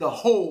not the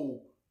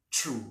whole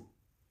truth.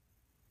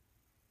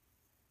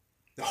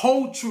 The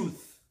whole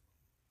truth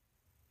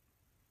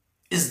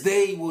is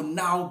they will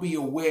now be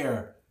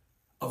aware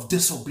of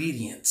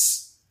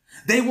disobedience.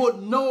 They will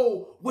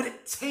know what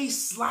it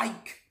tastes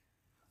like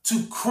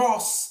to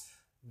cross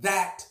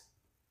that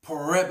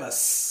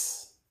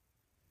Parebus,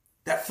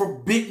 that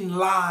forbidden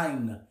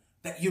line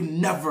that you're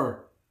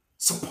never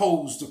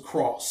supposed to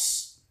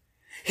cross.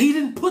 He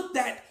didn't put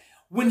that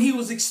when he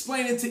was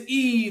explaining to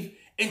Eve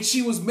and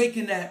she was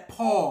making that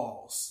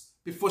pause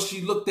before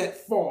she looked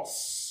at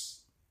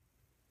false.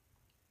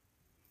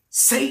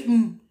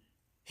 Satan,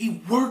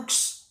 he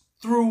works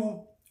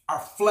through our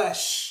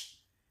flesh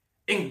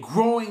in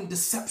growing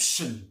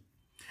deception.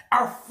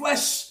 Our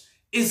flesh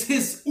is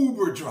his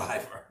Uber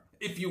driver,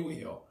 if you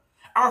will.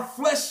 Our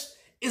flesh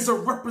is a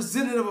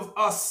representative of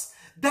us.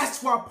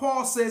 That's why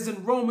Paul says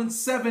in Romans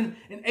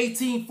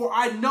 7:18, for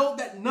I know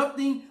that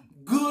nothing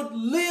good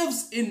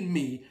lives in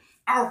me.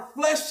 Our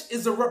flesh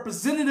is a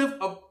representative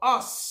of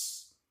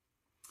us.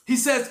 He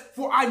says,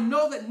 for I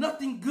know that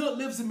nothing good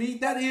lives in me.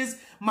 That is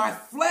my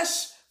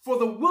flesh, for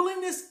the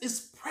willingness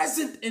is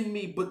present in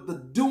me, but the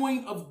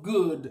doing of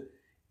good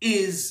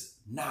is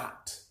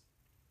not.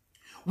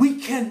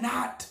 We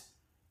cannot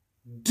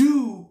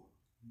do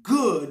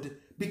good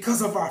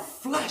because of our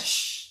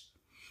flesh.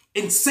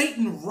 And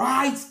Satan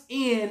rides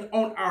in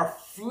on our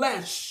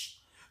flesh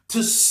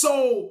to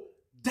sow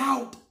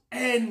doubt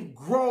and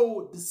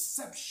grow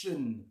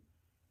deception.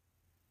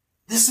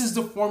 This is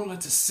the formula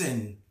to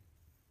sin.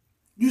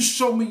 You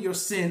show me your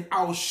sin,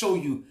 I will show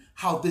you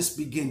how this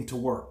begin to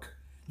work.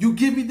 You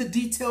give me the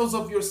details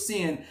of your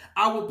sin,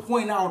 I will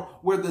point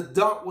out where the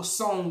doubt was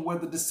sown, where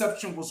the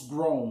deception was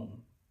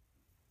grown.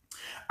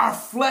 Our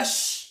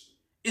flesh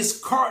is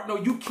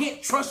cardinal. You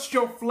can't trust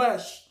your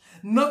flesh.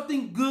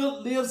 Nothing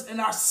good lives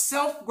in our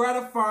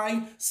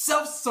self-gratifying,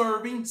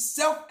 self-serving,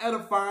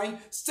 self-edifying,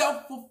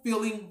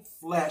 self-fulfilling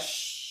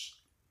flesh.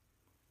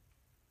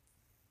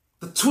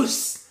 The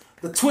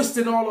twist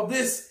in all of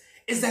this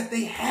is that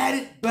they had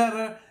it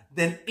better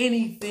than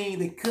anything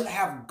they could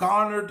have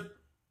garnered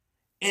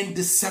in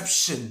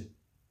deception.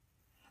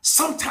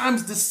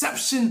 Sometimes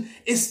deception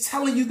is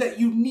telling you that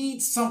you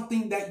need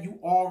something that you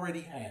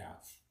already have.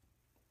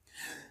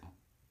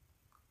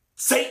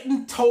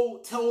 Satan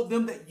told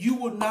them that you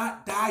will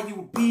not die, you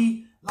will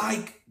be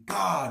like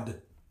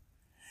God.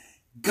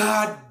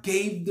 God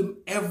gave them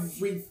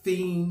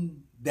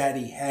everything that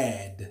he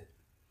had.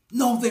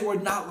 No, they were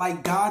not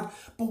like God,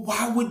 but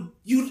why would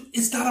you?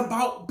 It's not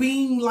about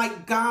being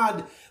like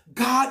God.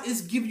 God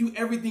is giving you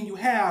everything you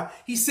have.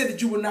 He said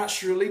that you will not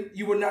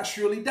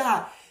surely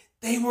die.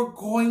 They were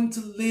going to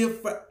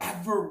live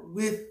forever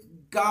with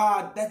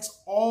God.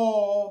 That's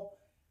all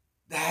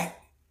that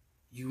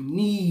you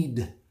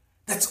need.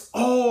 That's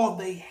all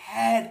they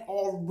had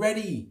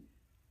already.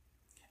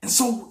 And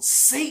so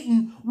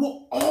Satan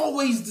will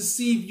always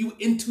deceive you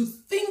into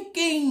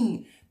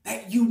thinking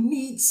that you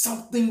need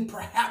something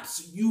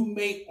perhaps you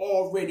may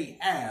already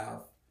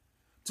have.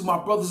 To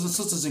my brothers and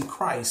sisters in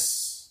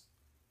Christ,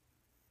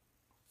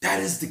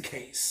 that is the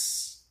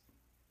case.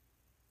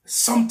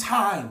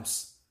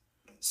 Sometimes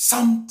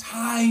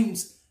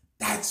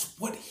that's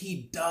what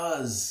he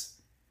does.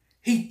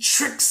 He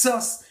tricks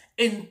us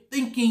in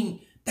thinking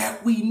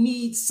that we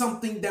need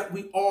something that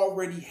we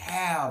already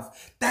have.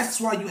 That's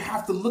why you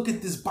have to look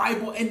at this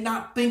Bible and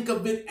not think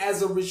of it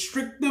as a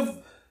restrictive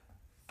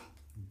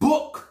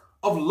book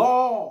of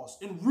laws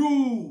and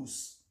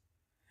rules.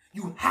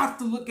 You have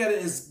to look at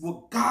it as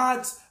what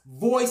God's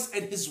voice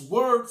and his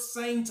word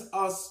saying to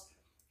us,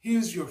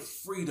 here's your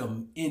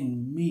freedom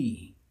in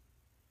me.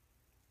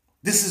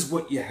 This is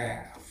what you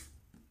have.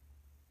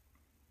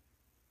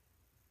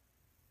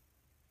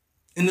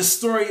 In the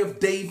story of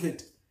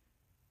David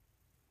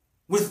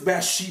with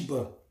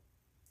Bathsheba,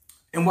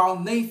 and while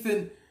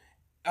Nathan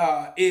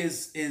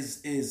is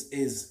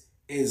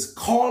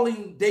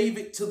calling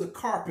David to the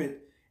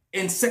carpet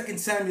in 2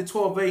 Samuel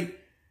 12:8,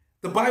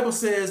 the Bible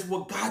says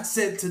what God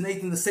said to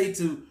Nathan to say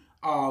to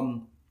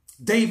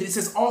David. It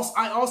says,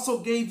 I also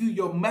gave you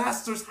your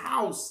master's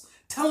house.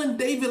 Telling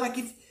David,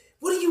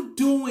 what are you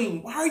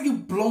doing? Why are you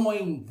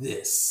blowing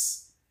this?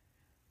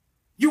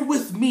 You're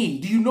with me.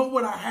 Do you know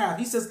what I have?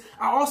 He says,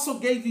 I also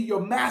gave you your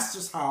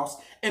master's house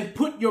and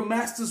put your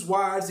master's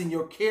wives in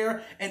your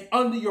care and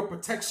under your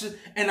protection.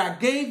 And I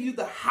gave you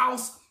the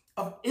house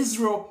of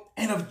Israel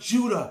and of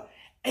Judah.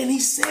 And he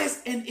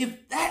says, and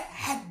if that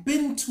had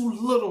been too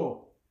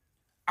little,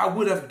 I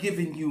would have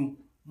given you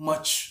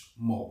much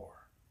more.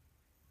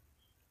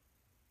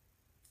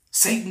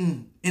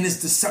 Satan, in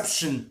his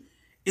deception,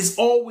 is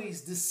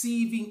always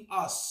deceiving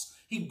us.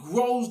 He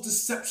grows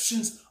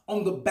deceptions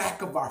on the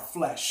back of our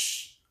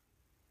flesh.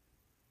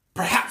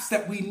 Perhaps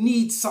that we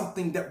need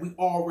something that we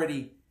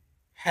already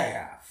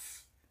have.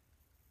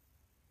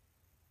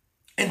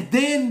 And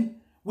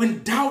then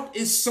when doubt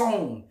is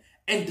sown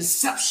and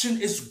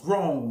deception is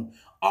grown,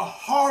 a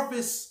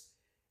harvest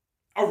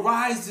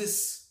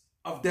arises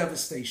of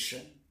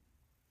devastation.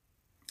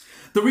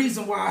 The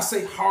reason why I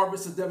say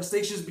harvest of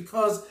devastation is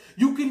because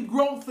you can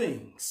grow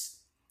things.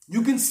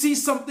 You can see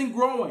something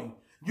growing.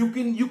 You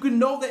can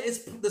know that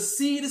the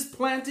seed is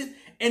planted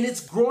and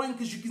it's growing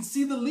because you can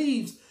see the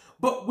leaves.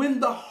 But when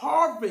the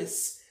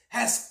harvest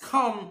has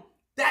come,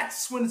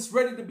 that's when it's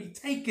ready to be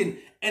taken.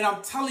 And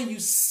I'm telling you,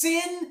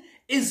 sin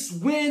is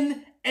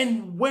when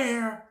and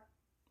where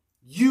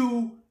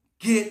you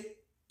get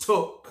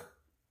took.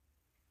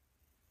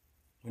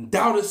 When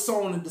doubt is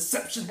sown and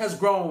deception has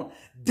grown,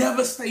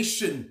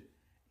 devastation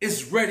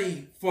is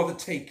ready for the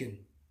taking.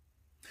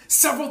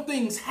 Several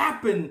things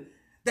happen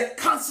that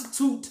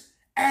constitute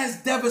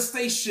as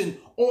devastation,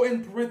 or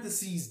in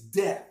parentheses,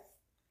 death.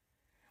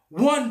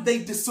 One, they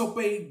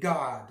disobeyed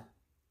God.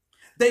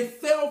 They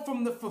fell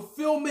from the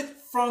fulfillment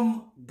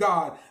from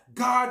God.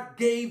 God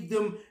gave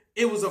them,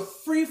 it was a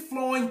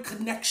free-flowing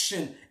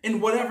connection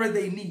in whatever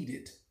they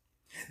needed.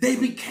 They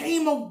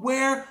became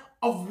aware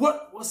of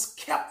what was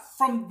kept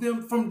from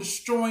them from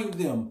destroying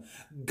them.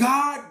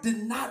 God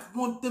did not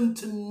want them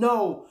to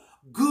know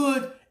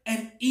good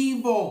and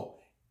evil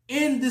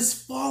in this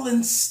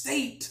fallen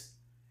state.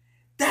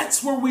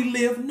 That's where we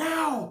live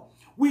now.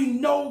 We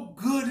know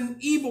good and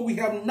evil. We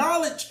have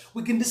knowledge.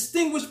 We can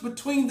distinguish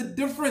between the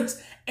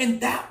difference. And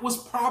that was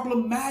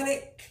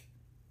problematic.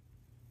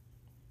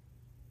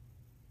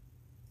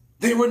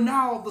 They were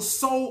now the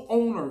sole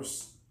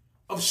owners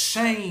of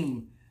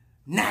shame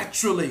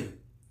naturally.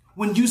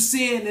 When you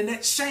sin and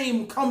that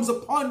shame comes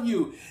upon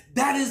you,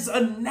 that is a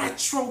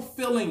natural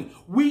feeling.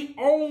 We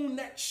own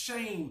that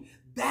shame.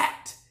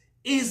 That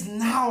is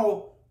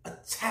now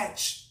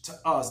attached to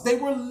us. They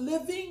were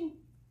living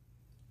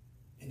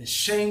in a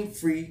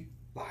shame-free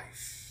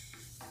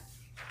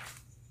life.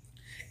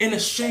 In a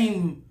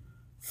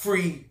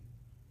shame-free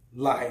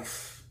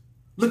life.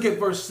 Look at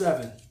verse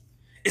 7.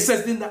 It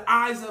says, then the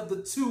eyes of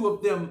the two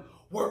of them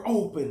were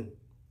open,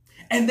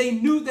 and they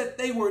knew that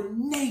they were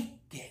naked.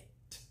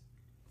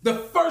 The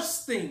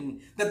first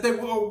thing that they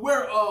were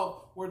aware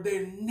of were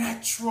their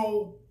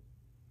natural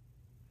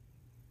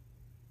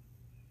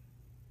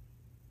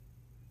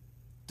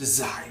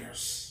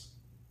desires.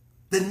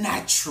 The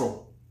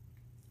natural.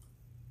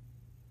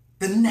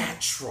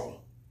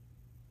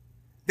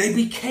 They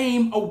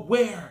became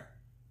aware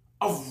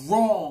of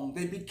wrong.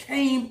 They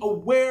became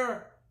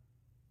aware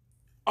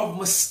of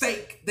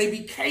mistake. They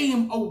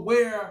became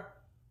aware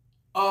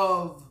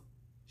of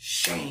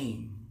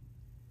shame.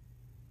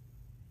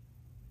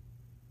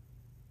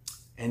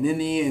 And in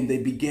the end, they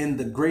began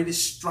the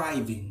greatest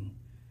striving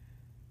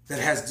that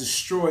has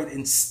destroyed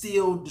and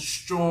still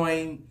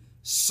destroying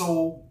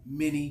so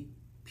many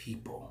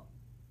people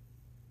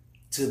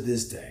to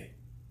this day.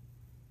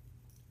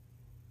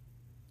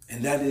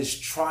 And that is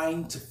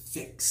trying to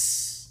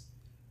fix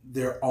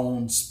their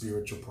own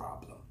spiritual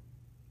problem.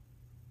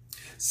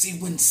 See,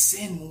 when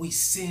we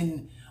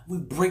sin, we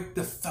break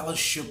the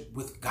fellowship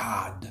with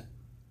God.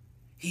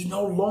 He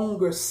no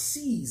longer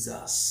sees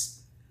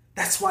us.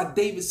 That's why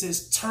David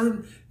says,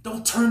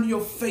 don't turn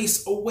your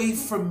face away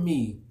from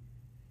me.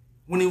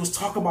 When he was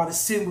talking about his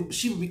sin with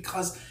Bathsheba,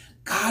 because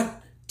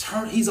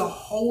he's a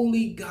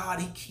holy God.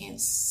 He can't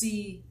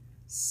see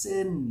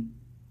sin.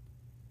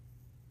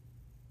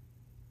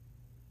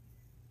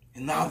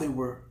 And now they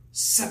were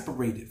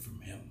separated from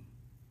him,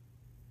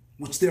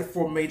 which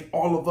therefore made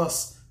all of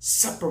us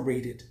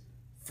separated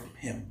from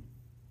him.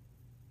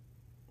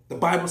 The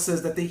Bible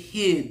says that they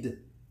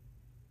hid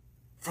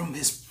from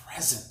his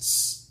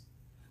presence.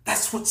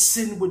 That's what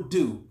sin would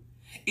do.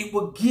 It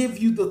will give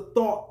you the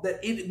thought that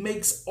it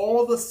makes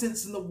all the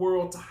sense in the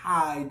world to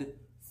hide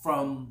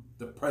from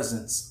the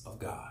presence of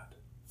God.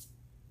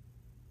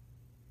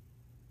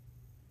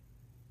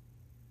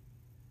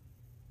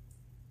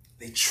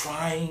 They're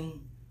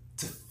trying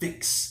to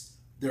fix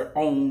their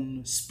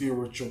own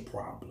spiritual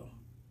problem.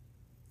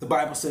 The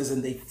Bible says,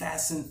 and they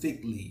fastened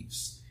fig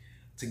leaves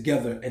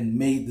together and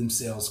made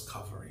themselves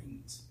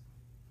coverings.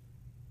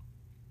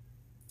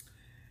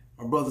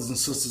 My brothers and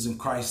sisters in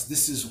Christ,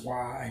 this is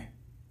why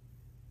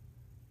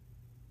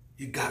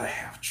you gotta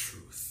have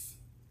truth.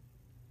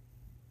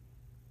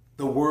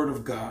 The word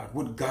of God,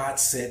 what God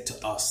said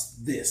to us,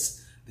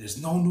 this.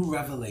 There's no new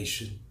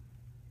revelation.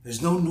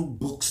 There's no new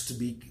books to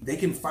be. They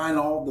can find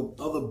all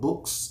the other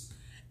books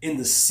in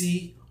the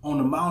sea, on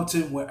the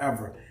mountain,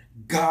 wherever.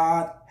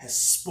 God has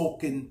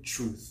spoken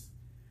truth.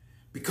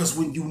 Because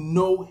when you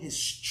know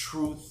his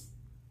truth,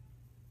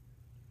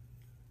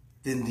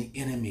 then the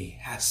enemy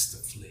has to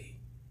flee.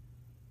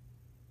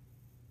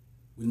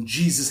 When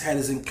Jesus had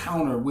his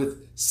encounter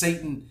with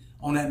Satan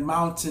on that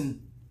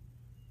mountain,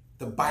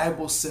 the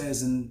Bible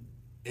says in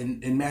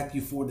Matthew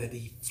 4 that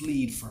he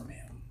fled from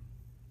him.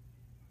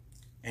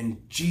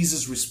 And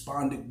Jesus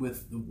responded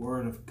with the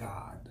word of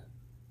God.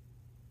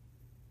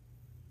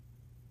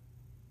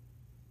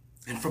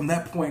 And from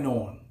that point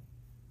on,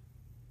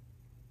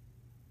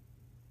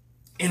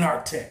 in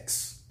our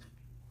text,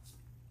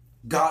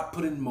 God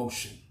put in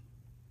motion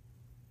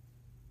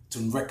to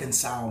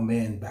reconcile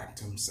man back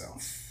to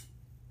himself.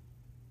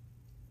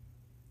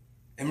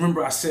 And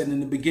remember I said in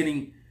the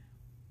beginning,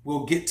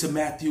 we'll get to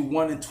Matthew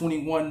 1 and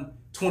 21,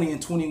 20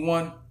 and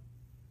 21.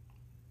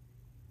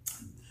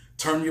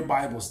 Turn your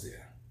Bibles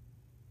there.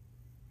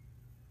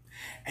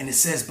 And it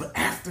says, but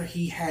after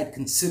he had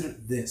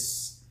considered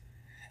this,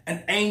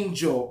 an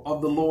angel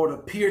of the Lord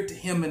appeared to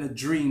him in a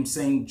dream,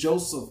 saying,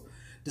 Joseph,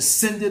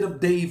 descendant of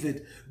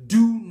David,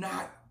 do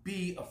not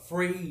be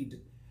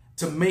afraid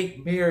to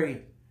make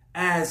Mary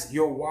as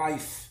your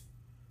wife,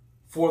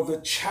 for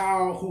the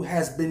child who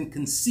has been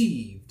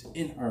conceived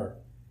in her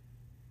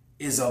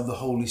is of the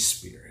Holy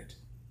Spirit.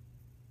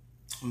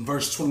 In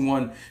verse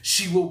 21,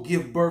 she will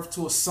give birth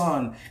to a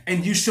son,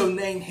 and you shall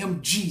name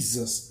him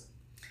Jesus,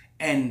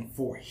 and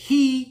for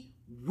he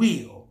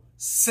will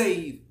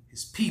save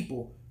his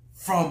people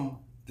from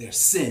their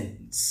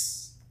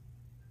sins.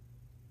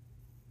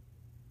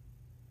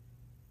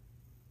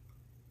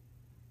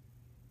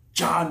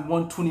 John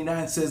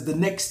 1:29 says, the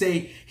next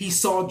day he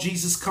saw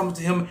Jesus come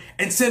to him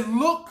and said,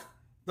 look,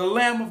 the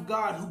Lamb of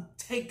God who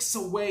takes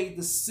away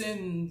the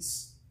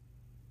sins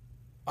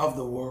of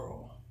the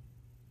world.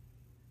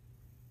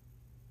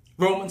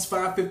 Romans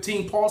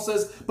 5:15, Paul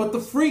says, but the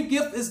free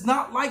gift is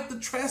not like the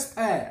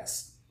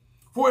trespass.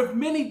 For if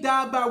many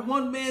died by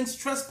one man's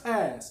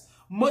trespass,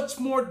 much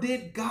more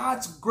did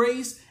God's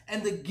grace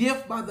and the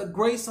gift by the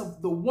grace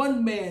of the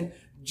one man,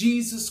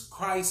 Jesus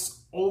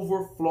Christ,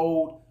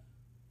 overflowed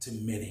to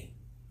many.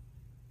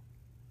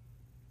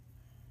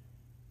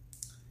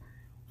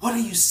 What are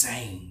you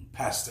saying,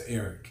 Pastor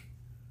Eric?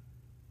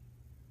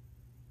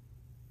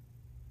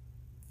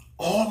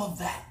 All of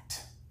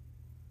that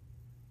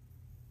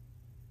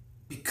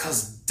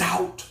because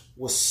doubt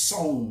was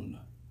sown,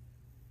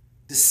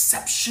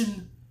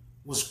 deception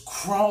was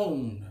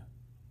grown,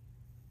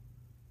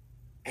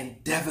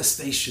 and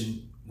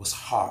devastation was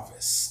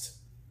harvest.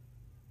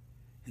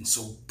 And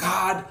so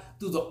God,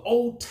 through the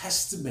Old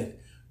Testament,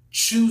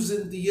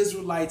 choosing the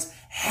Israelites,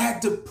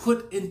 had to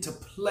put into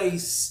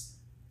place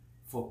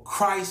for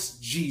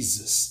Christ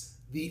Jesus,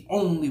 the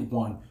only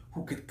one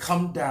who could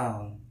come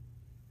down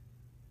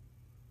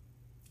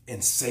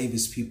and save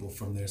his people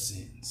from their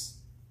sins.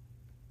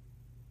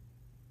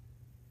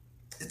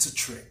 It's a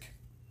trick.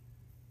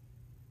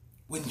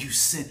 When you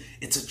sin,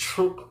 it's a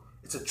trick.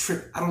 It's a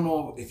trick. I don't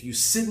know if you're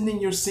sitting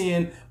in your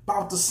sin,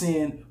 about to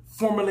sin,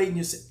 formulating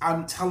your sin.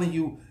 I'm telling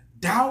you,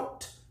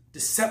 doubt,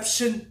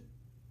 deception,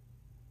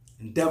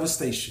 and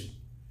devastation,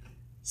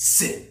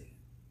 sin.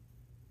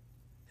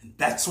 And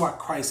that's why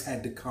Christ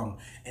had to come.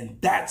 And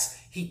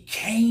he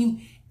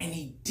came and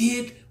he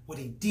did what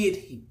he did.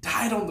 He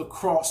died on the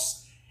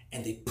cross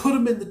and they put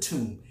him in the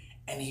tomb.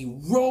 And he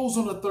rose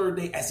on the third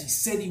day as he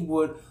said he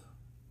would,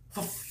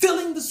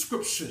 fulfilling the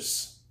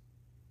scriptures.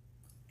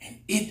 And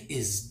it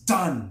is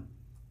done.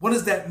 What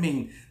does that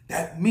mean?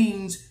 That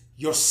means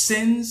your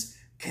sins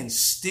can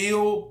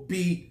still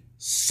be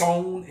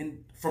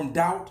sown from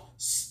doubt,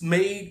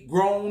 made,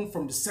 grown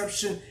from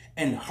deception,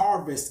 and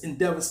harvest in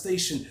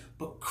devastation.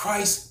 But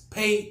Christ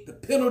paid the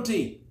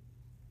penalty.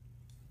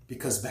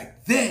 Because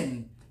back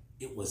then,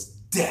 it was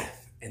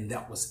death, and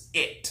that was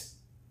it.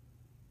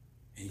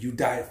 And you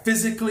died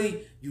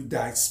physically, you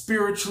died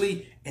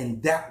spiritually,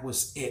 and that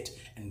was it.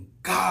 And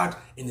God,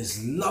 in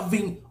his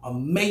loving,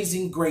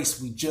 amazing grace,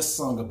 we just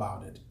sung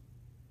about it,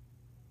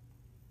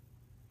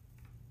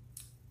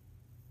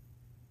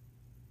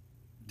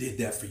 did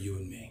that for you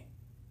and me.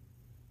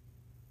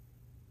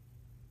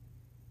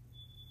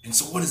 And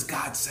so what is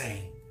God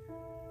saying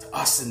to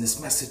us in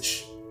this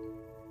message?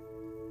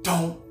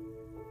 Don't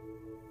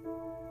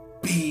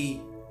be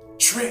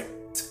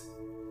tricked.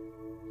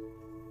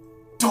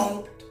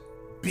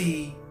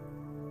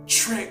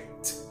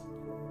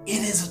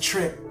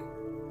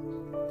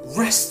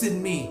 Rest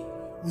in me.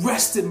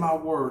 Rest in my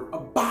word.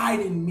 Abide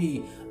in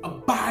me.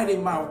 Abide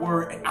in my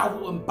word, and I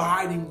will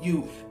abide in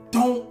you.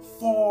 Don't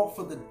fall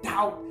for the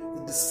doubt,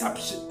 the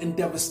deception, and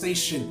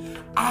devastation.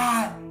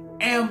 I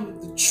am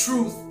the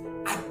truth.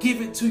 I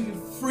give it to you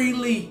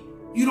freely.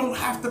 You don't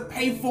have to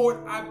pay for it.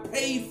 I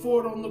paid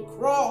for it on the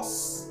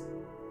cross.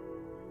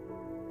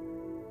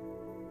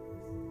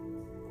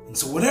 And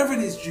so whatever it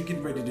is you're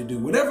getting ready to do,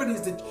 whatever it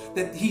is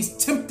that he's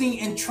tempting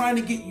and trying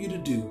to get you to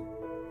do,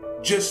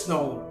 just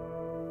know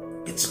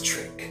it's a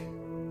trick.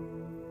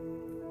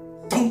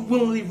 Don't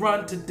willingly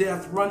run to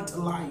death, run to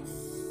life.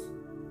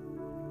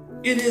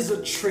 It is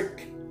a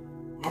trick,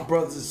 my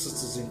brothers and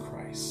sisters in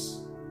Christ.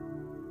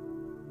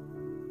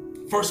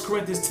 1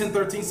 Corinthians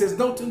 10:13 says,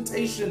 no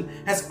temptation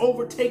has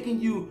overtaken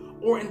you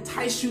or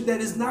enticed you that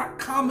is not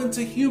common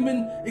to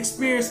human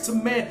experience to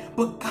man,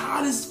 but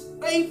God is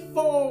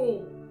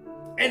faithful,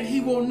 and he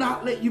will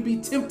not let you be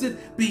tempted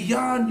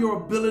beyond your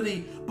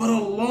ability, but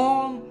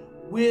along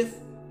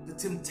with the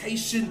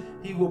temptation,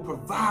 he will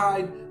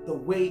provide the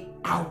way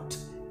out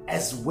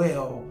as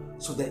well,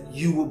 so that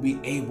you will be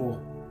able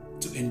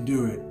to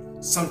endure it.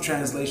 Some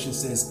translation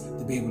says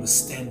to be able to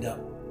stand up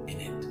in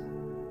it.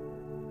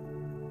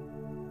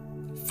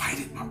 Fight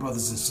it, my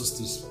brothers and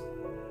sisters.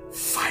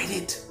 Fight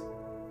it.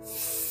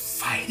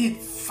 Fight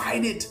it.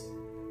 Fight it.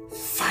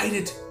 Fight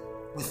it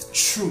with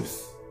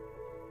truth.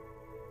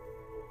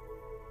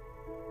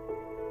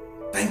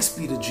 Thanks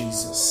be to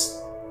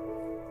Jesus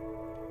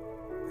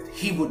that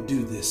he would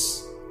do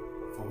this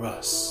for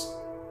us,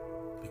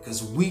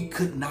 because we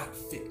could not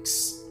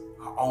fix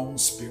our own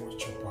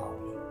spiritual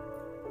problem.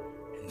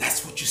 And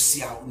that's what you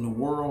see out in the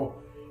world,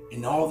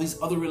 and all these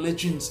other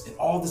religions and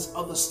all this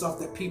other stuff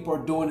that people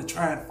are doing to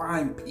try and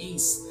find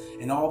peace,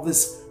 and all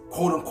this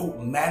quote unquote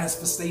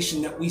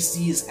manifestation that we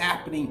see is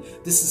happening.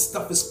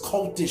 Stuff is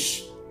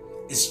cultish.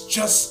 It's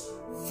just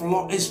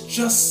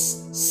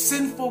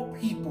sinful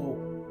people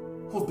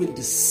who've been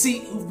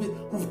deceived,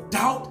 whose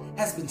doubt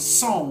has been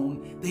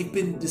sown. They've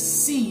been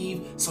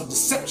deceived, so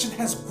deception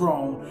has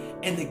grown,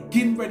 and they're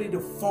getting ready to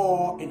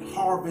fall and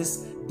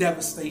harvest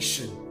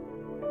devastation.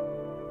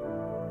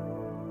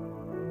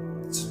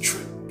 It's a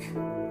trick.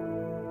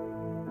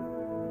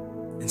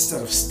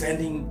 Instead of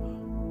standing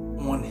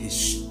on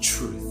his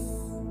truth.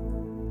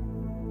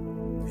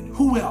 And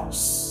who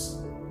else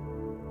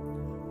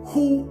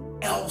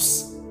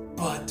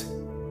but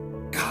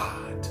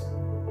God?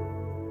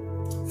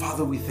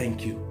 Father, we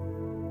thank you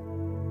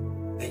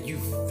that you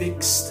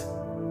fixed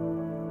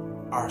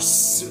our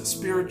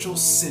spiritual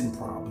sin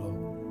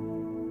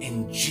problem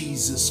in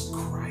Jesus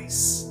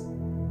Christ.